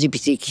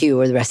LGBTQ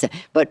or the rest of it.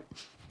 But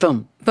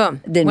boom.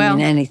 Didn't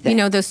mean anything.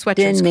 Those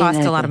sweatshirts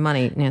cost a lot of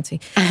money,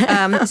 Nancy.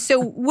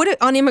 So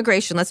on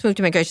immigration, let's move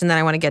to immigration, then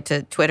I want to get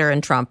to Twitter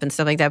and Trump and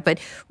stuff like that. But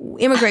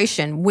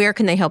immigration, where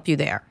can they help you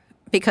there?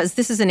 Because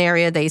this is an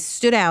area they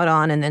stood out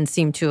on and then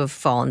seem to have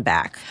fallen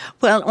back.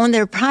 Well, on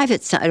their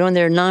private side, on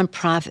their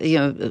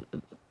nonprofit,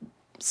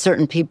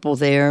 certain people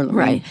there.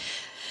 Right.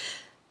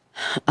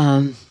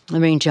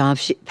 Lorraine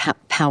Jobs,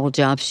 Powell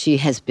Jobs, she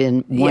has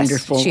been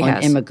wonderful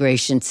on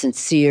immigration,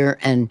 sincere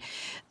and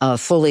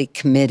fully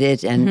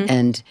committed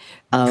and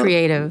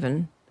creative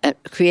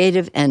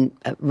and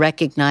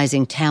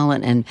recognizing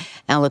talent and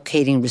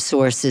allocating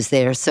resources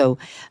there. So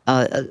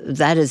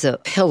that is a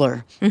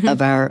pillar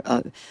of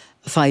our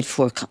fight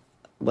for,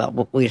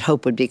 what we'd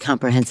hope would be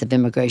comprehensive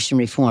immigration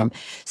reform.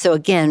 So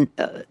again,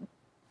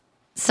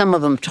 some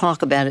of them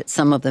talk about it,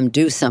 some of them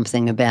do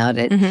something about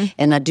it,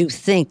 and I do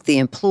think the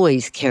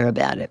employees care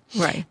about it.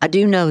 Right. I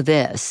do know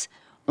this.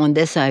 On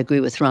this, I agree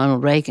with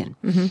Ronald Reagan.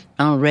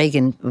 Ronald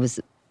Reagan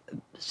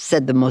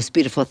said the most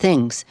beautiful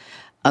things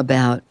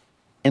about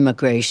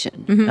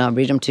immigration. I'll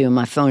read them to you on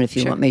my phone if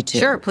you want me to.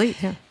 Sure, please.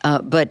 Yeah.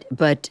 But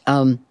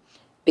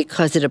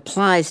because it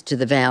applies to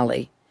the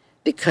Valley,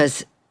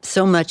 because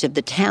so much of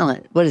the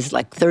talent, what is it,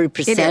 like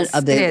 30%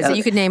 of the it is.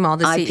 You could name all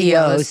the IPOs,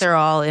 CEOs. They're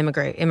all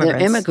immigrants. They're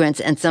immigrants,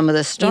 and some of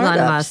the startups.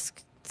 Elon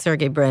Musk,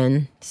 Sergey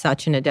Brin,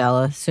 Satya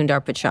Nadella, Sundar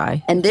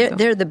Pichai. And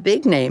they're the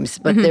big names,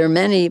 but there are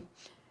many.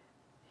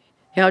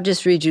 Here, I'll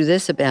just read you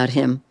this about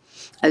him.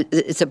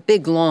 It's a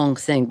big, long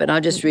thing, but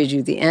I'll just read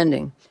you the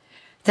ending.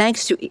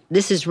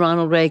 This is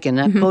Ronald Reagan.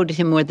 I quoted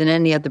him more than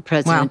any other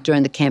president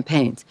during the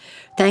campaigns.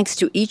 Thanks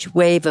to each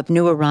wave of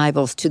new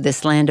arrivals to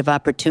this land of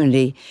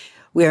opportunity,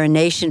 we are a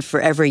nation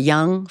forever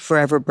young,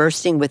 forever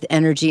bursting with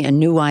energy and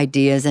new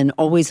ideas, and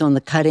always on the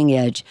cutting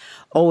edge,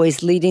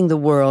 always leading the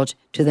world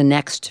to the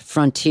next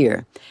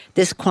frontier.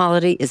 This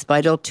quality is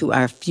vital to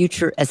our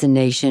future as a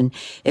nation.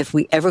 If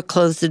we ever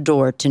close the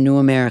door to new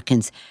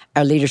Americans,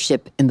 our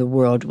leadership in the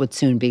world would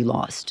soon be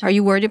lost. Are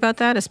you worried about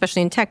that,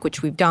 especially in tech,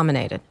 which we've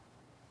dominated?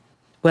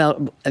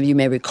 Well, you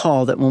may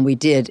recall that when we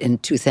did in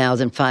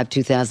 2005,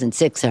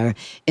 2006, our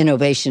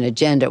innovation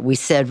agenda, we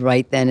said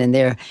right then and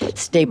there,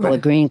 staple a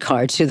green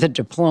card to the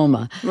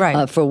diploma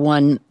for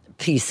 1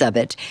 piece of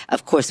it.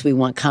 Of course, we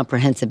want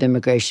comprehensive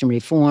immigration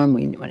reform.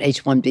 We want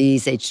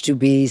H-1Bs,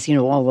 H-2Bs,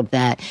 all of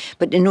that.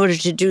 But in order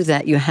to do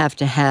that, you have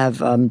to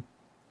have... I'm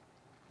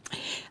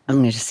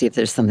going to see if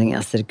there's something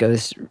else that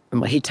goes...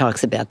 Well, he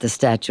talks about the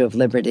Statue of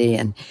Liberty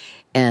and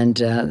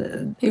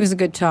he was a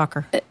good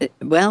talker.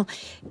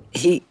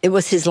 It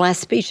was his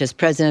last speech as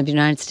president of the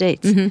United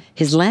States.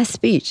 His last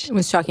speech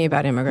was talking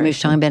about immigration. He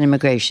was talking about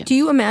immigration. Do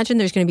you imagine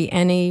there's going to be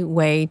any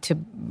way to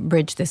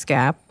bridge this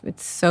gap?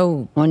 It's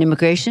so... On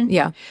immigration?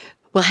 Yeah.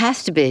 Well, it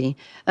has to be,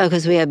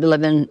 because we have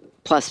 11+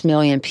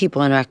 million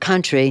people in our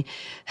country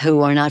who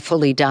are not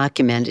fully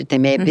documented. They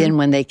may have been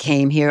when they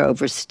came here,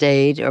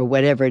 overstayed, or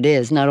whatever it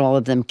is. Not all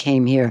of them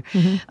came here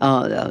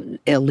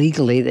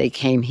illegally. They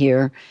came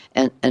here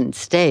and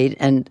stayed.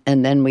 And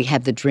then we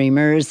have the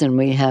dreamers, and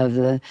we have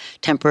the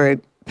temporary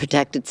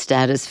protected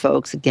status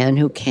folks, again,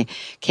 who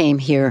came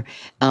here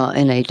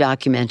in a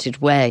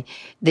documented way.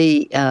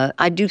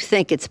 I do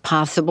think it's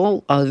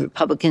possible.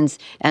 Republicans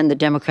and the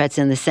Democrats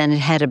in the Senate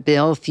had a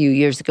bill a few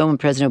years ago when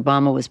President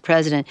Obama was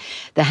president.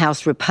 The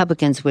House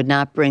Republicans would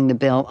not bring the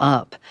bill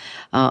up.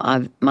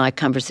 My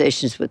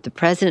conversations with the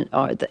president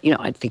are that,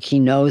 I think he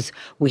knows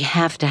we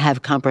have to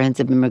have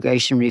comprehensive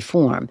immigration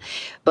reform.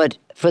 But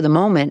for the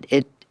moment,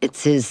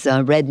 it's his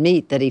red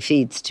meat that he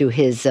feeds to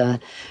his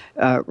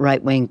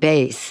right-wing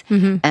base.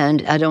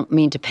 And I don't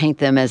mean to paint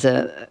them as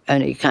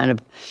any kind of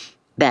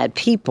bad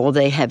people.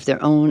 They have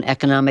their own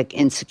economic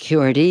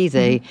insecurity.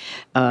 They're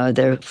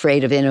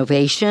afraid of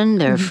innovation.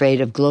 They're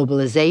afraid of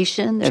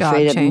globalization. They're Job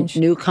afraid change.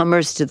 of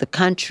newcomers to the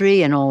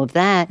country and all of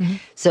that.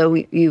 So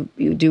you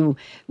do,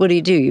 what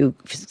do? You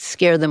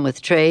scare them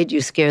with trade.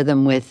 You scare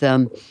them with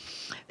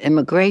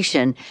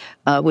immigration,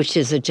 which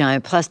is a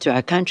giant plus to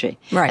our country.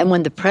 Right. And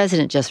when the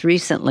president just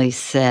recently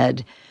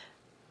said,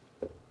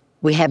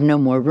 we have no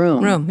more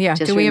room.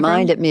 Just Do we have room?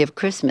 reminded me of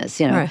Christmas.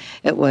 Right.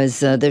 It was,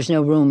 there's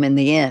no room in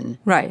the inn.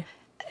 Right.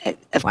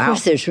 Of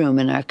course there's room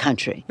in our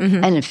country.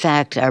 And in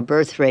fact, our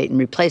birth rate and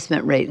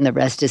replacement rate and the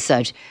rest is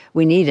such,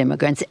 we need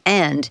immigrants.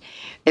 And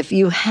if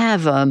you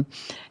have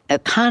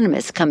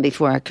economists come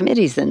before our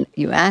committees and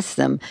you ask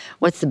them,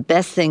 what's the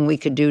best thing we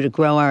could do to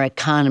grow our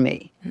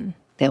economy?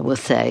 They will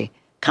say,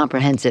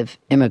 comprehensive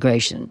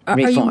immigration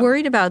reform. Are you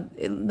worried about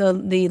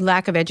the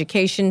lack of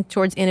education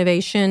towards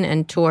innovation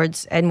and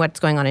what's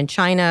going on in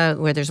China,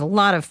 where there's a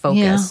lot of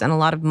focus and a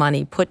lot of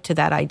money put to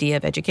that idea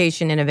of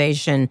education,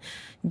 innovation,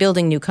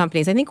 building new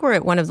companies? I think we're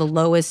at one of the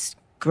lowest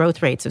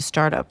growth rates of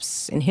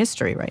startups in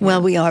history right now.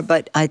 Well, we are,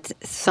 but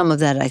some of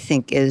that I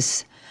think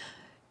is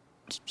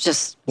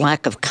just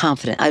lack of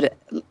confidence.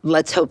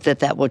 Let's hope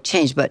that will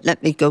change. But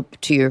let me go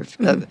to your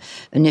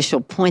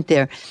initial point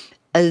there.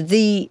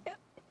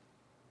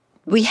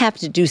 We have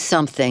to do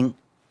something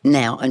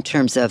now in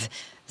terms of,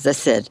 as I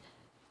said,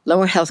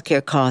 lower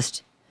healthcare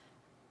costs,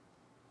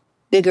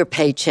 bigger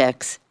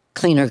paychecks,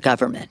 cleaner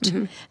government.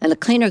 And the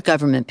cleaner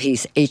government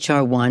piece,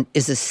 H.R. 1,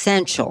 is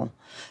essential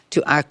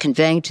to our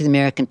conveying to the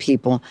American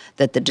people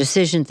that the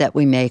decisions that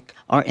we make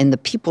are in the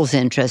people's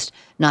interest,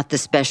 not the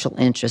special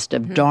interest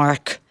of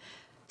dark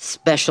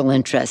special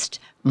interest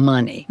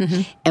money.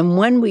 And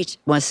when we're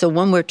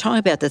talking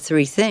about the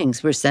three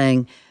things, we're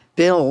saying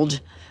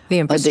build the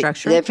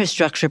infrastructure. The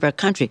infrastructure of our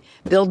country.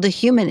 Build the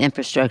human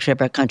infrastructure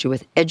of our country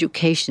with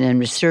education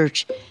and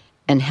research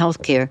and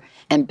healthcare,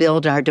 and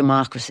build our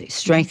democracy,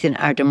 strengthen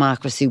our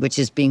democracy, which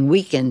is being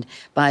weakened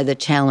by the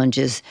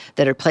challenges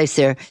that are placed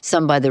there,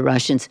 some by the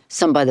Russians,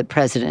 some by the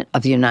President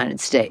of the United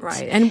States.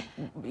 Right. And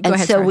go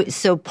ahead,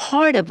 so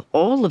part of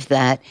all of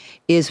that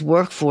is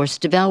workforce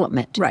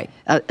development. Right.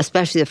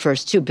 Especially the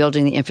first two,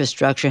 building the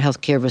infrastructure,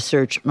 healthcare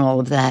research, and all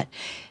of that.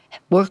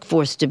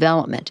 Workforce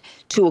development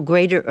to a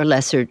greater or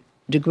lesser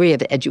degree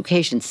of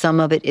education. Some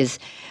of it is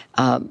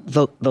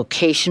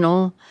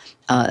vocational,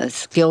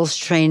 skills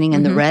training,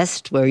 and the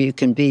rest, where you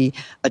can be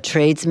a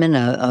tradesman,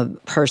 a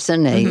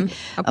person,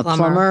 a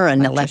plumber,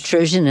 an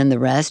electrician, and the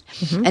rest.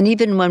 And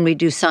even when we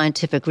do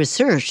scientific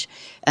research,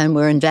 and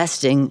we're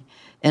investing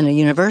in a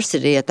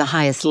university at the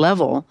highest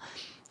level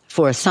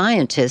for a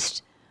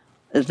scientist,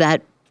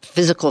 that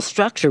physical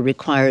structure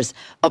requires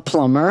a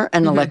plumber,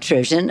 an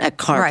electrician, a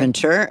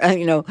carpenter,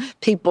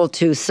 people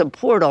to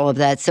support all of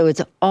that. So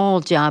it's all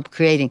job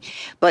creating.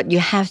 But you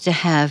have to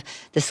have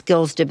the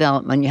skills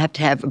development. You have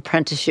to have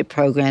apprenticeship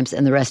programs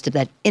and the rest of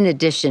that, in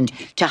addition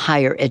to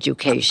higher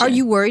education. Are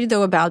you worried,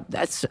 though, about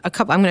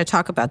I'm going to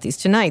talk about these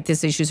tonight,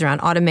 these issues around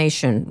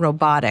automation,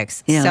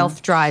 robotics,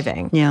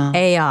 self-driving,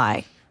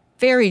 AI,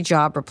 very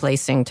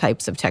job-replacing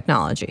types of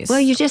technologies? Well,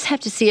 you just have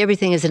to see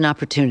everything as an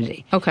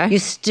opportunity. Okay. You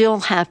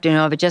still have to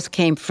know. I just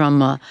came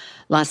from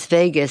Las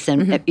Vegas,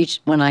 and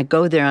when I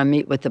go there, I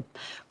meet with the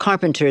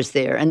carpenters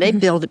there, and they've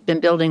been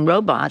building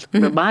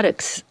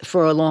robotics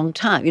for a long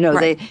time.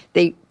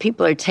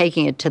 People are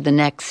taking it to the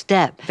next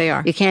step. They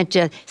are. You can't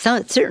just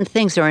certain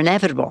things are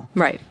inevitable.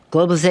 Right.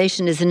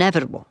 Globalization is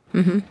inevitable.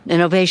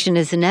 Innovation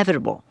is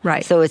inevitable.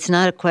 Right. So it's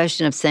not a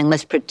question of saying,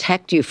 let's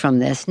protect you from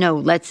this. No,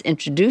 let's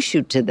introduce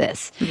you to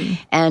this.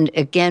 And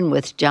again,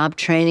 with job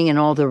training and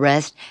all the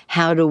rest,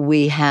 how do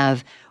we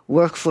have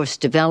workforce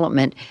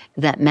development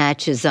that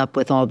matches up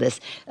with all this.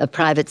 A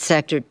private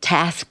sector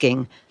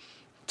tasking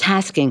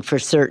for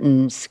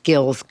certain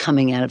skills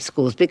coming out of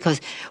schools,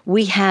 because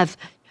we have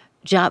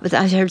jobs.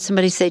 I heard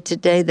somebody say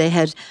today they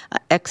had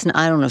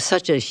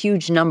such a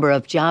huge number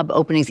of job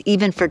openings,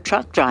 even for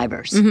truck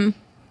drivers.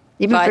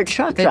 For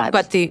truck drivers.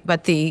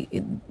 But the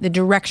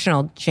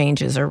directional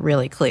changes are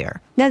really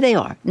clear. No, they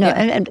are. No,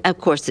 and of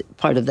course,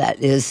 part of that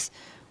is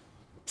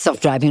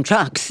self-driving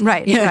trucks.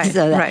 Right,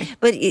 right.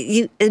 But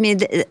you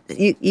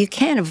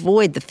can't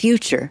avoid the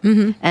future.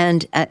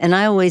 And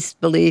I always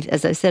believe,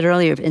 as I said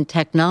earlier, in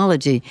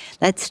technology,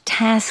 let's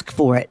task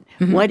for it.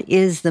 What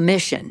is the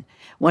mission?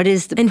 What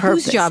is the purpose? And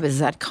whose job is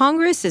that?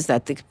 Congress? Is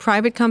that the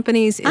private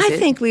companies? I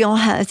think we all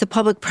have, it's a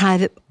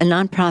public-private, a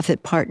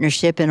nonprofit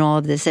partnership in all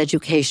of this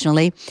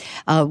educationally.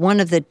 One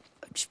of the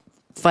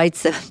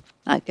fights that,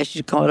 I guess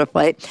you call it a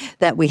fight,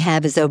 that we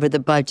have is over the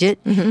budget.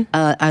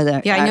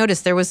 I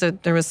noticed there was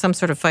some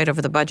sort of fight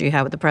over the budget you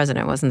had with the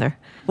president, wasn't there?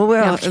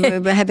 Well,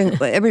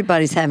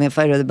 everybody's having a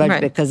fight over the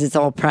budget because it's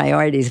all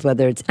priorities,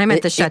 whether it's... I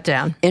meant the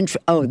shutdown.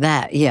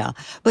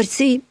 But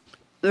see,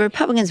 the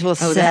Republicans will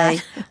say,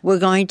 we're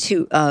going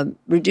to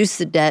reduce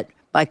the debt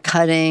by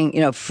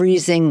cutting,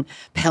 freezing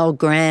Pell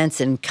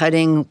Grants and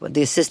cutting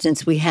the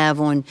assistance we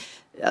have on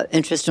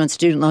interest on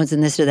student loans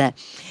and this or that.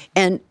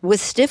 And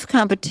with stiff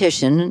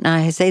competition, and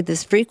I say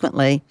this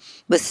frequently,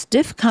 with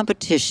stiff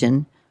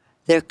competition,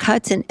 their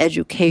cuts in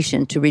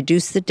education to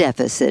reduce the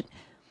deficit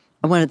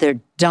are one of their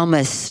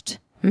dumbest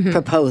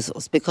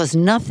proposals, because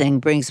nothing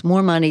brings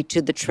more money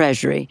to the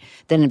Treasury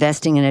than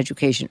investing in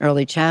education,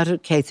 early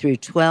childhood, K through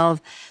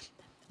 12,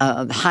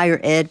 higher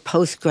ed,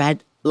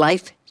 post-grad,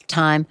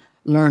 lifetime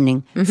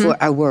learning for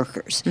our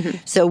workers.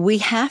 So we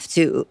have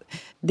to,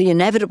 the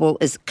inevitable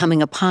is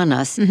coming upon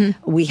us.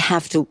 We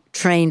have to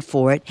train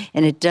for it.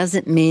 And it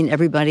doesn't mean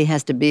everybody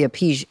has to be a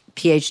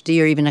PhD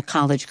or even a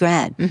college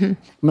grad.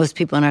 Most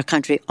people in our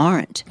country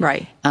aren't.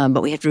 Right.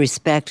 But we have to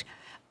respect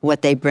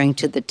what they bring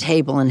to the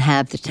table and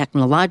have the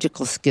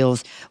technological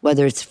skills,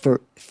 whether it's for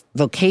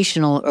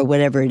vocational or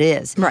whatever it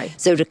is. Right.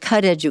 So to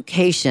cut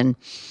education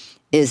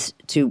is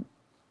to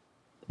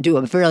do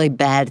a really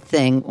bad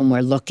thing when we're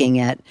looking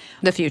at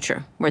the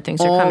future, where things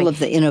are coming. All of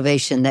the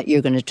innovation that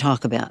you're going to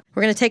talk about.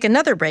 We're going to take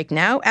another break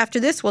now. After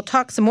this, we'll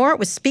talk some more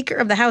with Speaker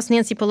of the House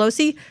Nancy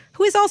Pelosi,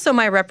 who is also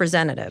my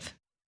representative.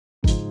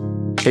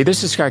 Hey,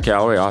 this is Scott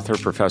Galloway, author,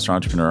 professor,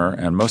 entrepreneur,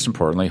 and most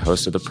importantly,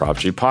 host of the Prop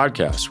G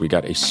podcast. We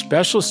got a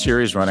special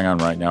series running on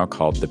right now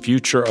called The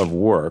Future of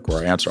Work,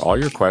 where I answer all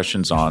your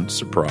questions on,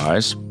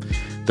 surprise,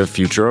 the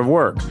future of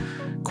work.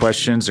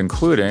 Questions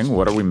including,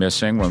 what are we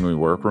missing when we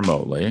work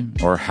remotely?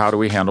 Or how do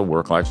we handle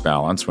work-life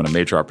balance when a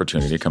major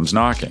opportunity comes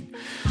knocking?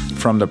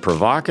 From the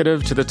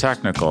provocative to the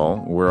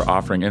technical, we're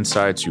offering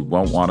insights you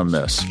won't want to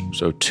miss.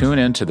 So tune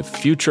in to The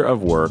Future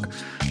of Work,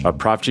 a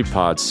Prop G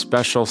Pod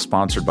special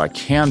sponsored by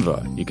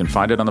Canva. You can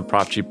find it on the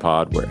Prop G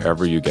Pod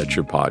wherever you get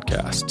your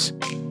podcasts.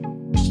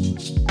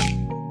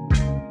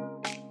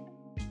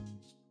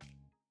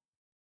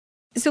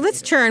 So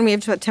let's turn, we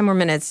have about 10 more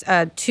minutes,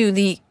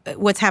 to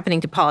what's happening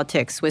to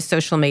politics with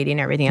social media and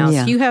everything else.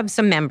 Yeah. You have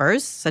some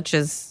members, such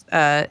as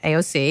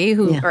AOC,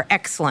 who are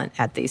excellent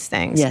at these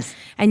things. Yes.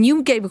 And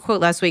you gave a quote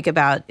last week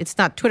about, it's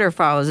not Twitter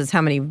followers, it's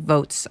how many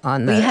votes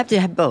on the... Well, you have to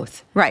have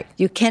both. Right.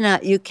 You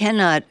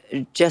cannot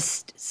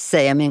just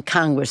say, I'm in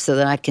Congress so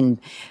that I can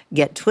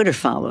get Twitter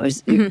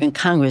followers. You're in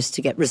Congress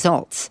to get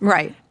results.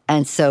 Right.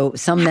 And so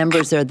some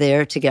members are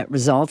there to get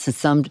results, and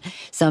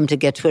some to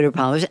get Twitter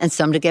followers, and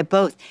some to get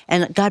both.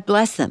 And God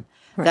bless them.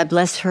 Right. God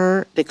bless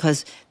her,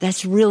 because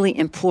that's really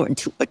important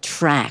to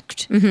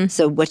attract.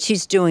 So what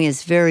she's doing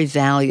is very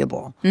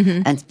valuable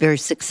and very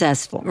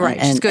successful. Right,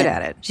 and, she's good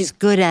at it. She's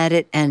good at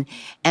it,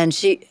 and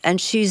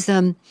she's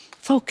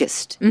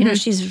focused. You know,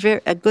 she's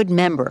a good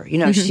member. You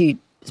know, she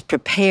is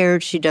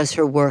prepared. She does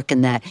her work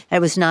in that.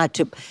 That was not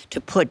to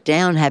put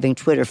down having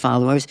Twitter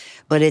followers,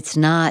 but it's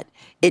not.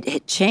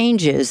 It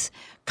changes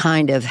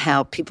kind of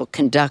how people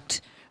conduct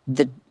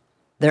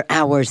their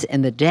hours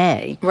in the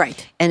day.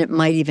 Right. And it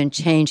might even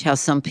change how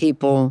some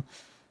people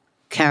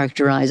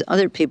characterize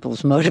other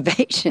people's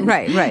motivation.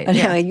 Right.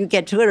 Yeah. You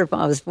get Twitter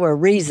followers for a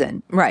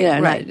reason. Right,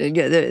 right.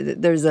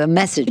 There's a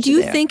message. Do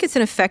you think it's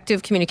an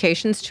effective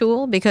communications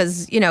tool?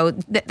 Because,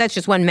 that's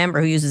just one member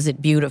who uses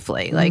it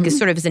beautifully. Like, it's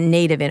sort of as a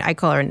native, I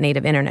call her a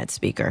native internet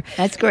speaker.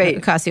 That's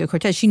great.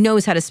 Ocasio-Cortez. She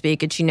knows how to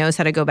speak it. She knows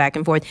how to go back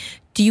and forth.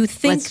 Do you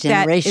think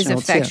that is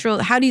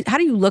effectual? How do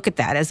you look at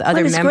that as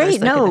other members?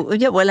 Great. No.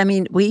 Yeah. Well, I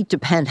mean, we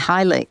depend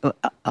highly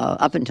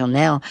up until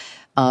now,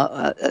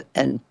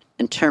 and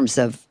in terms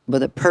of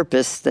with a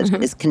purpose that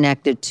is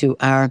connected to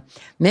our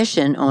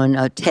mission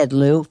on Ted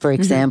Lieu, for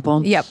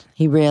example. Yep.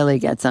 He really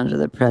gets under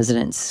the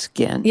president's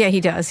skin. Yeah, he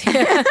does.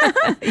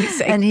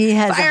 And he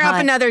has fire up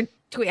another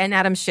tweet. And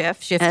Adam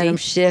Schiff. Adam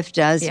Schiff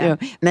does. Yeah.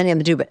 Many of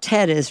them do. But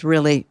Ted is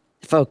really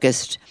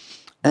focused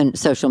on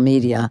social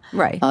media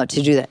to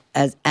do that,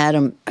 as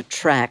Adam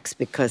attracts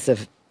because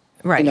of,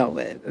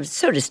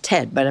 so does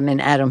Ted. But I mean,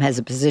 Adam has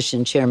a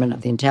position, chairman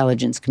of the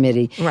Intelligence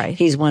Committee. Right.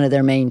 He's one of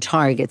their main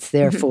targets.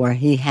 Therefore,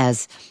 he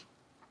has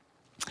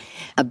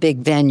a big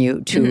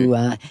venue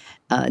to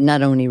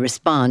not only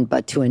respond,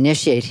 but to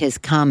initiate his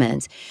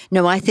comments.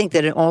 No, I think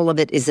that all of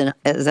it is,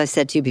 as I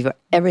said to you before,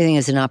 everything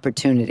is an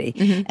opportunity.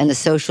 And the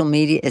social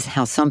media is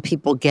how some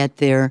people get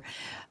their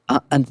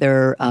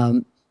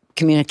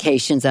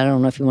communications. I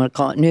don't know if you want to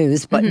call it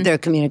news, but their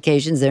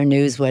communications, their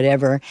news,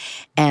 whatever.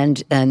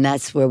 And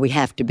that's where we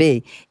have to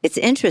be. It's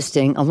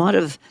interesting. A lot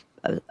of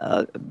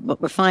what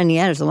we're finding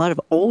out is a lot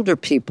of older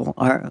people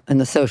are in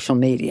the social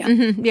media.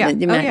 Yeah.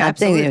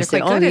 Absolutely. They're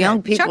quite good young at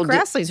it. people. Chuck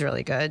Grassley's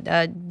really good.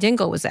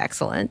 Dingle was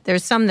excellent.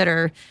 There's some that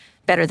are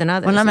better than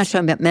others. Well, I'm not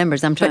talking about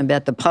members. I'm talking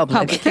about the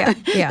public. Yeah.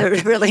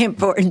 They're really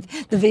important.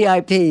 The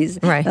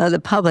VIPs, right. The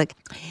public.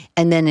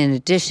 And then in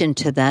addition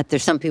to that,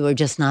 there's some people who are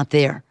just not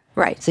there.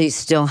 Right. So you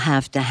still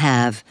have to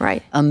have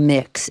a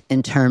mix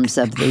in terms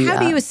of the How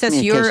do you assess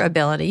your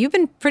ability? You've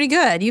been pretty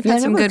good. You've had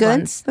some good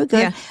ones. We're good.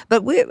 Yeah.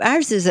 But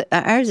ours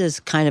is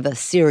kind of a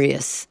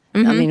serious.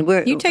 I mean,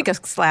 you take a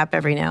slap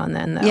every now and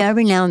then, though. Yeah,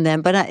 every now and then.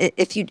 But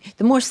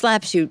the more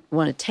slaps you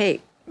want to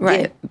take,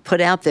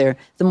 put out there,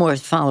 the more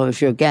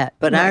followers you'll get.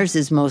 But ours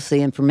is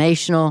mostly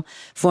informational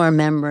for our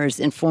members,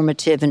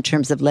 informative in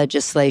terms of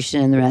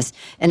legislation and the rest.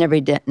 And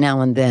every now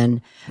and then,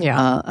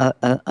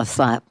 a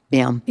slap.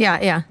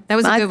 Yeah. That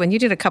was a good one. You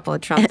did a couple of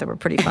Trump that were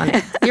pretty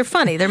funny. You're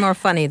funny. They're more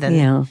funny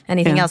than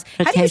anything else.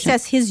 How do you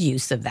assess his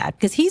use of that?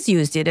 Because he's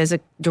used it as a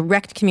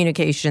direct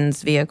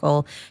communications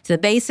vehicle to the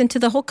base and to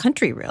the whole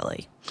country,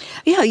 really.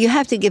 Yeah, you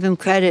have to give him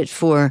credit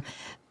for,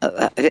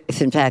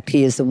 if in fact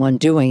he is the one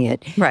doing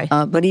it. Right.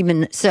 But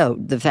even so,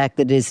 the fact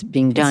that it's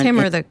being done. It's him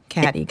or the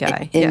caddy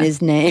guy. In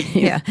his name.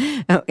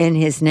 In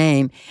his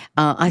name.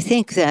 I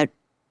think that,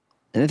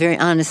 very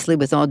honestly,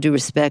 with all due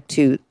respect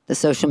to the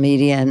social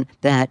media, and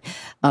that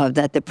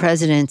the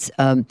president's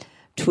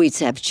tweets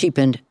have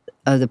cheapened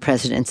the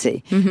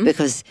presidency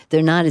because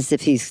they're not as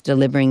if he's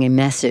delivering a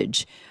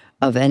message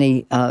of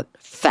any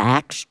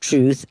fact,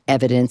 truth,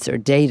 evidence, or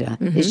data.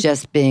 He's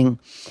just being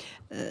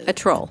a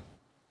troll.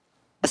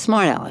 A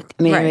smart aleck.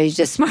 I mean, he's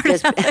just smart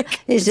aleck.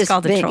 He's just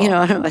called being, a troll.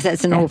 I don't know if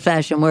that's an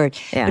old-fashioned word,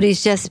 but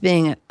he's just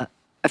being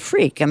a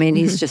freak. I mean,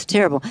 he's just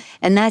terrible.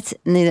 And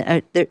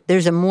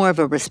there's a more of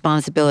a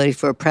responsibility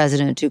for a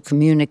president to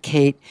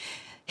communicate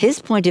his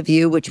point of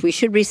view, which we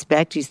should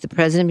respect. He's the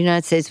president of the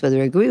United States, whether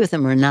we agree with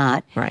him or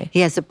not. Right.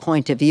 He has a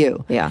point of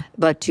view. Yeah.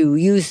 But to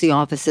use the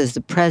office as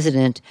the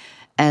president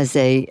as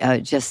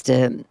just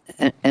an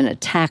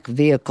attack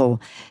vehicle.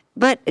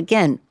 But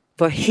again,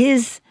 for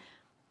his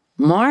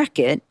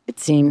market, it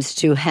seems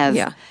to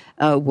have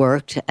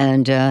worked.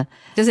 And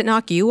does it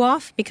knock you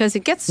off? Because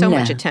it gets so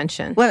much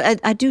attention. Well,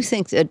 I do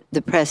think that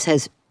the press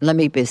has,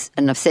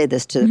 and I'll say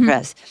this to the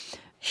press,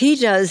 he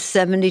does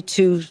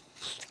 72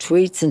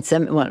 tweets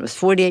and it was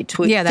 48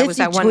 tweets. Yeah, that was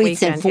that one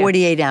weekend. In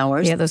 48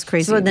 hours. Yeah, those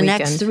crazy So for the weekend.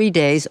 next 3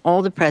 days,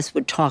 all the press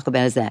would talk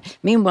about is that.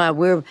 Meanwhile,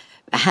 we're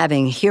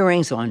having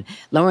hearings on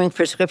lowering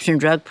prescription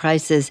drug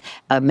prices,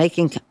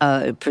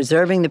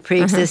 preserving the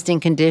pre-existing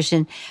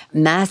condition,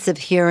 massive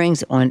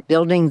hearings on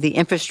building the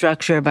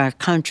infrastructure of our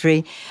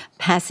country,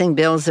 passing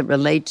bills that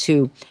relate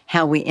to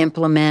how we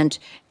implement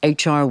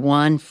H.R.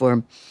 1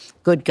 for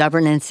good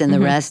governance and the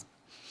rest.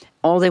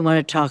 All they want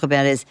to talk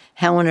about is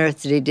how on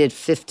earth did he did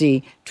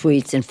 50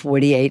 tweets in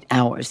 48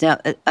 hours. Now,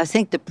 I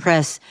think the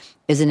press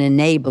is an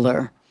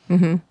enabler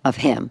of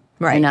him.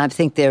 Right. And I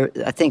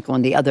think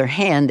on the other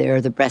hand,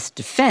 they're the best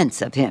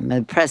defense of him.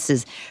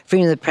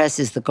 Freedom of the press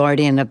is the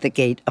guardian of the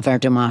gate of our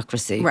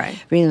democracy. Right.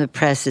 Freedom of the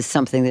press is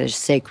something that is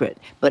sacred.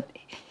 But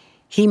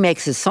he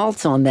makes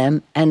assaults on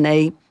them, and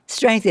they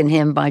strengthen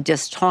him by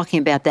just talking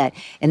about that.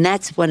 And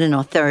that's what an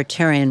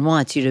authoritarian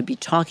wants, you to be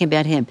talking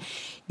about him.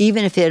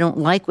 Even if they don't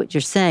like what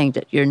you're saying,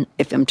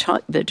 if they're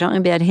talking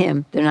about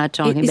him, they're not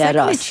talking about us. Is that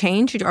going to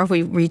change, or have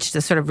we reached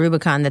the sort of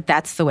Rubicon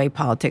that's the way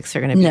politics are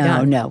going to be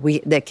done? No.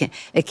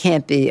 It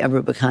can't be a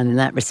Rubicon in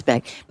that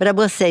respect. But I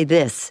will say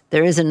this: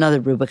 there is another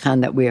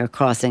Rubicon that we are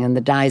crossing, and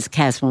the die is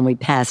cast when we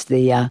pass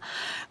the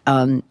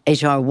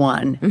H.R.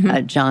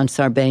 1, John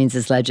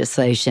Sarbanes'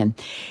 legislation.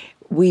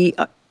 We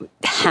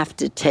have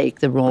to take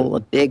the role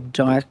of big,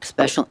 dark,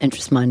 special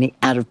interest money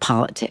out of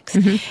politics.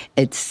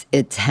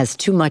 It has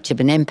too much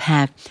of an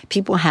impact.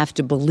 People have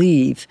to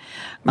believe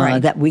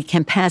that we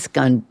can pass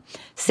gun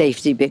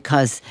safety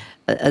because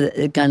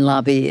a gun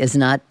lobby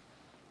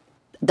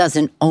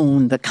doesn't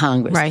own the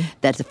Congress,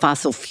 that the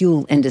fossil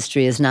fuel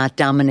industry is not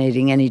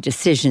dominating any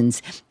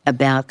decisions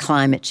about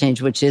climate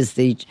change, which is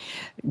the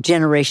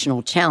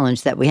generational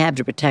challenge that we have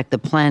to protect the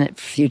planet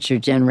for future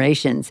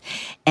generations.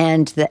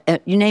 And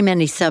you name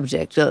any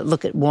subject,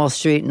 look at Wall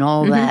Street and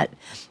all that,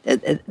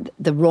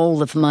 the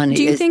role of money.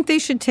 Do you think they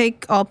should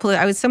take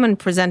someone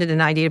presented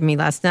an idea to me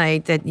last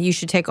night that you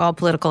should take all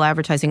political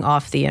advertising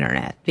off the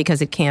internet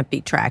because it can't be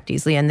tracked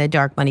easily, and the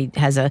dark money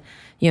has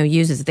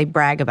uses it. They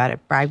brag about it.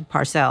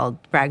 Parcell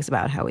brags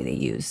about how they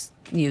use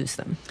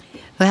them.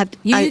 I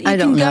don't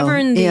can know.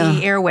 Govern the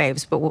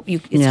airwaves, but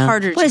it's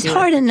harder. Well, it's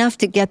hard enough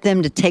to get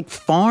them to take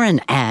foreign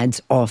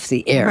ads off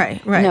the air.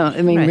 Right. No,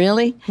 I mean,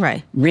 really?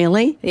 Right.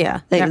 Really?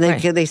 Yeah.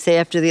 They say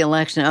after the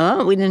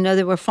election, we didn't know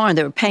they were foreign.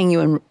 They were paying you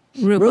in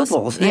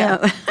rubles.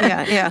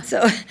 Yeah.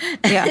 So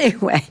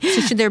anyway,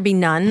 so should there be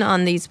none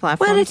on these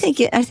platforms? Well, I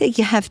think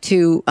you have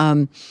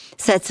to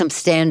set some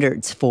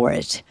standards for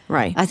it.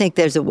 Right. I think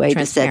there's a way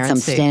to set some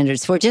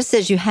standards for it, just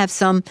as you have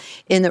some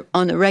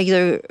on the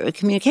regular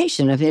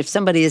communication. If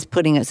somebody is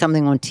putting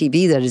something on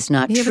TV that is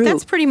not true. But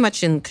that's pretty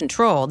much in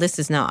control. This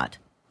is not.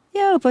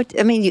 Yeah, but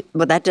I mean,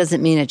 that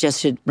doesn't mean it just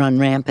should run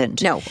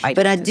rampant. No,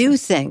 but I do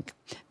think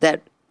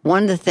that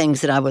one of the things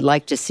that I would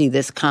like to see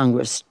this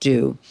Congress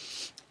do,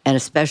 and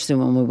especially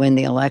when we win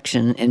the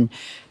election in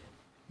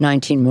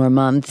 19 more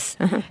months,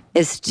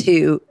 is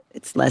to,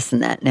 it's less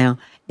than that now,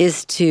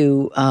 is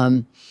to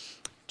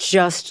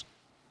just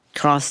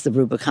cross the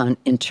Rubicon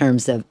in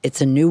terms of,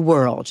 it's a new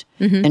world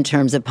in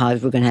terms of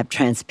politics. We're going to have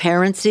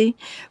transparency.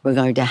 We're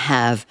going to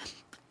have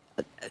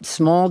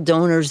small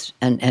donors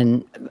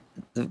and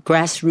the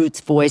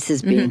grassroots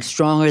voices being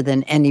stronger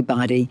than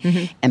anybody,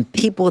 and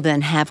people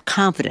then have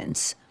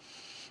confidence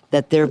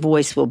that their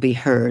voice will be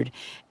heard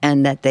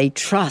and that they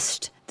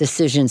trust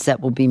decisions that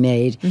will be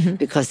made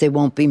because they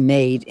won't be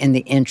made in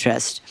the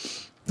interest.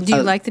 Do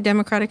you like the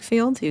Democratic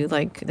field? Do you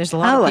like, there's a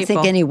lot of people. I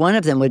think any one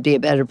of them would be a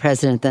better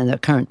president than the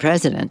current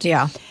president.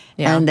 Yeah.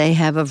 And they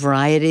have a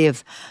variety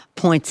of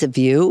points of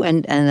view,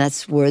 and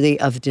that's worthy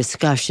of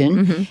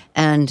discussion.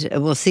 And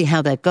we'll see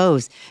how that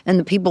goes. And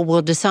the people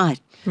will decide.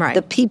 Right.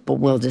 The people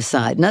will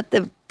decide, not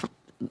the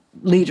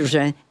leaders.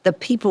 The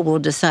people will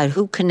decide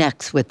who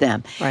connects with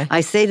them. Right.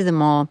 I say to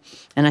them all,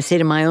 and I say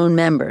to my own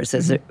members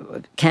as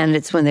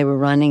candidates when they were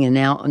running and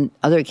now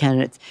other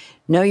candidates,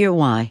 know your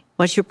why.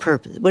 What's your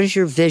purpose? What is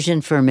your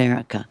vision for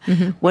America?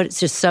 What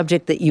is your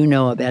subject that you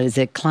know about? Is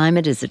it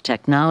climate? Is it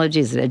technology?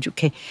 Is it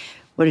education?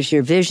 What is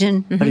your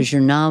vision? What is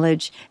your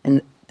knowledge?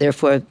 And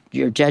therefore,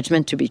 your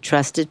judgment to be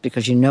trusted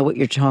because you know what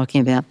you're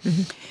talking about.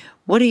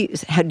 How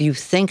do you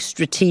think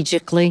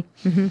strategically?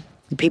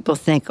 People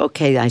think,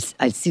 okay,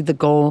 I see the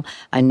goal.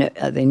 I know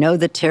they know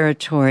the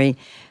territory.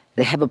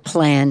 They have a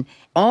plan.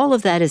 All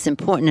of that is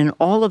important, and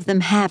all of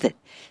them have it.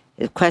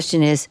 The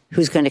question is,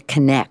 who's going to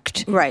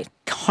connect,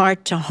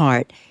 heart to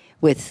heart,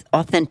 with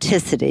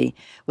authenticity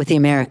with the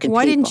American people?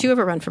 Why didn't you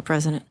ever run for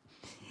president?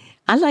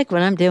 I like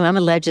what I'm doing. I'm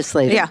a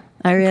legislator. Yeah,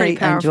 I really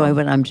enjoy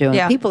what I'm doing.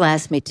 Yeah. People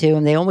ask me to,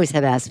 and they always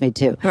have asked me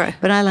to. Right.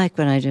 But I like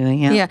what I'm doing.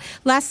 Yeah.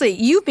 Lastly,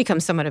 you've become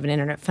somewhat of an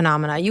internet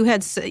phenomena.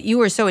 You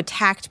were so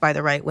attacked by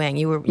the right wing.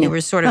 You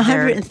were sort of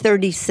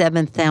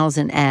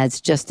 137,000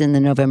 ads just in the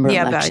November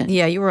election.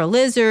 You were a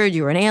lizard.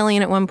 You were an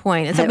alien at one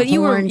point. And so, but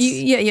you horns,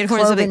 you had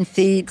horns, cloven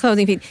feet.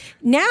 Clothing feet.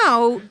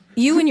 Now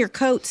you and your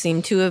coat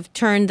seem to have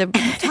turned the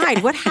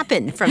tide. What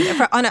happened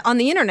on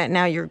the internet?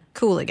 Now you're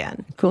cool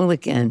again. Cool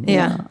again.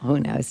 Yeah. Who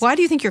knows? Why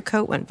do you think your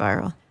coat went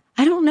viral?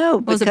 I don't know.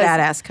 It was a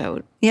badass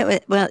coat. Yeah.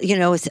 Well,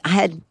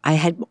 I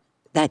had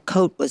that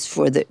coat was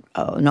for the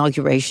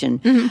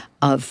inauguration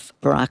of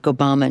Barack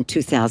Obama in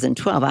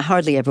 2012. I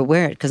hardly ever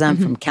wear it because I'm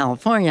from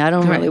California. I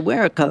don't really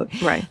wear a coat.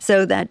 Right.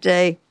 So that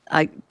day,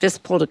 I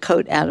just pulled a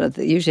coat out of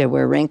usually I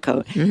wear a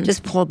raincoat.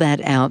 Just pulled that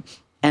out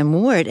and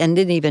wore it, and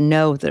didn't even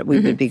know that we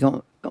would be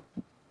going.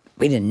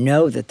 We didn't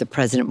know that the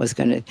president was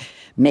going to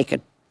make a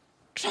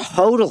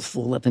total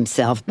fool of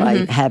himself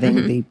by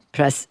having the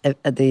press,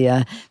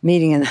 the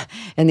meeting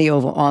in the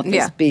Oval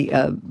Office be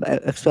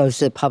exposed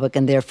to the public,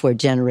 and therefore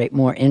generate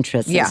more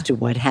interest as to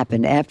what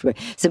happened afterward.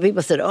 So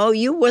people said, "Oh,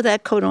 you wore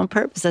that coat on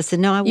purpose." I said,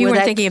 "No, I wore that." You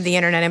weren't thinking of the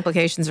internet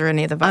implications or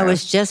any of the virus. I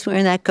was just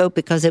wearing that coat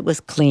because it was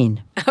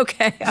clean.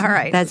 Okay, all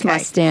right. That's my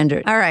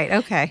standard. All right,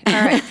 okay, all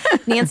right.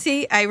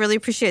 Nancy, I really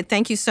appreciate it.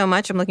 Thank you so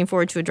much. I'm looking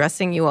forward to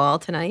addressing you all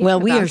tonight. Well,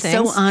 we are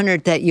so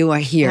honored that you are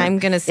here. I'm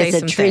going to say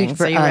some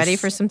things. Are you ready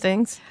for some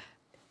things?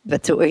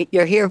 That's what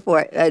you're here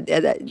for.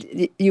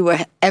 You were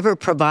ever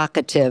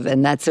provocative,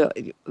 and that's what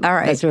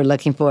we're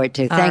looking forward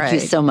to. Thank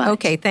you so much.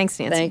 Okay, thanks,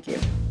 Nancy. Thank you.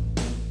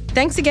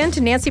 Thanks again to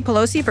Nancy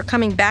Pelosi for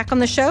coming back on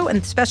the show,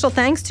 and special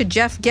thanks to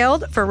Jeff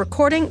Geld for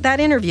recording that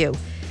interview.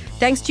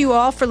 Thanks to you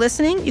all for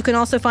listening. You can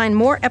also find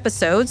more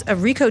episodes of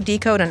Recode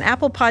Decode on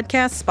Apple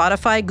Podcasts,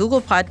 Spotify,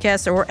 Google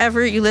Podcasts, or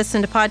wherever you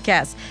listen to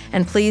podcasts.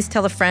 And please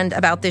tell a friend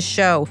about this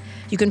show.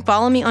 You can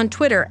follow me on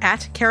Twitter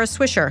at Kara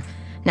Swisher.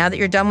 Now that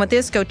you're done with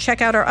this, go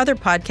check out our other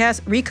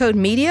podcasts, Recode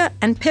Media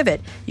and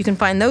Pivot. You can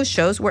find those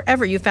shows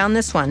wherever you found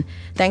this one.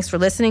 Thanks for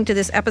listening to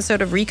this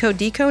episode of Recode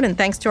Decode, and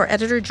thanks to our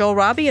editor, Joel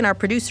Robbie, and our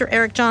producer,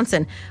 Eric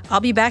Johnson.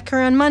 I'll be back here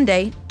on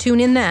Monday. Tune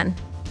in then.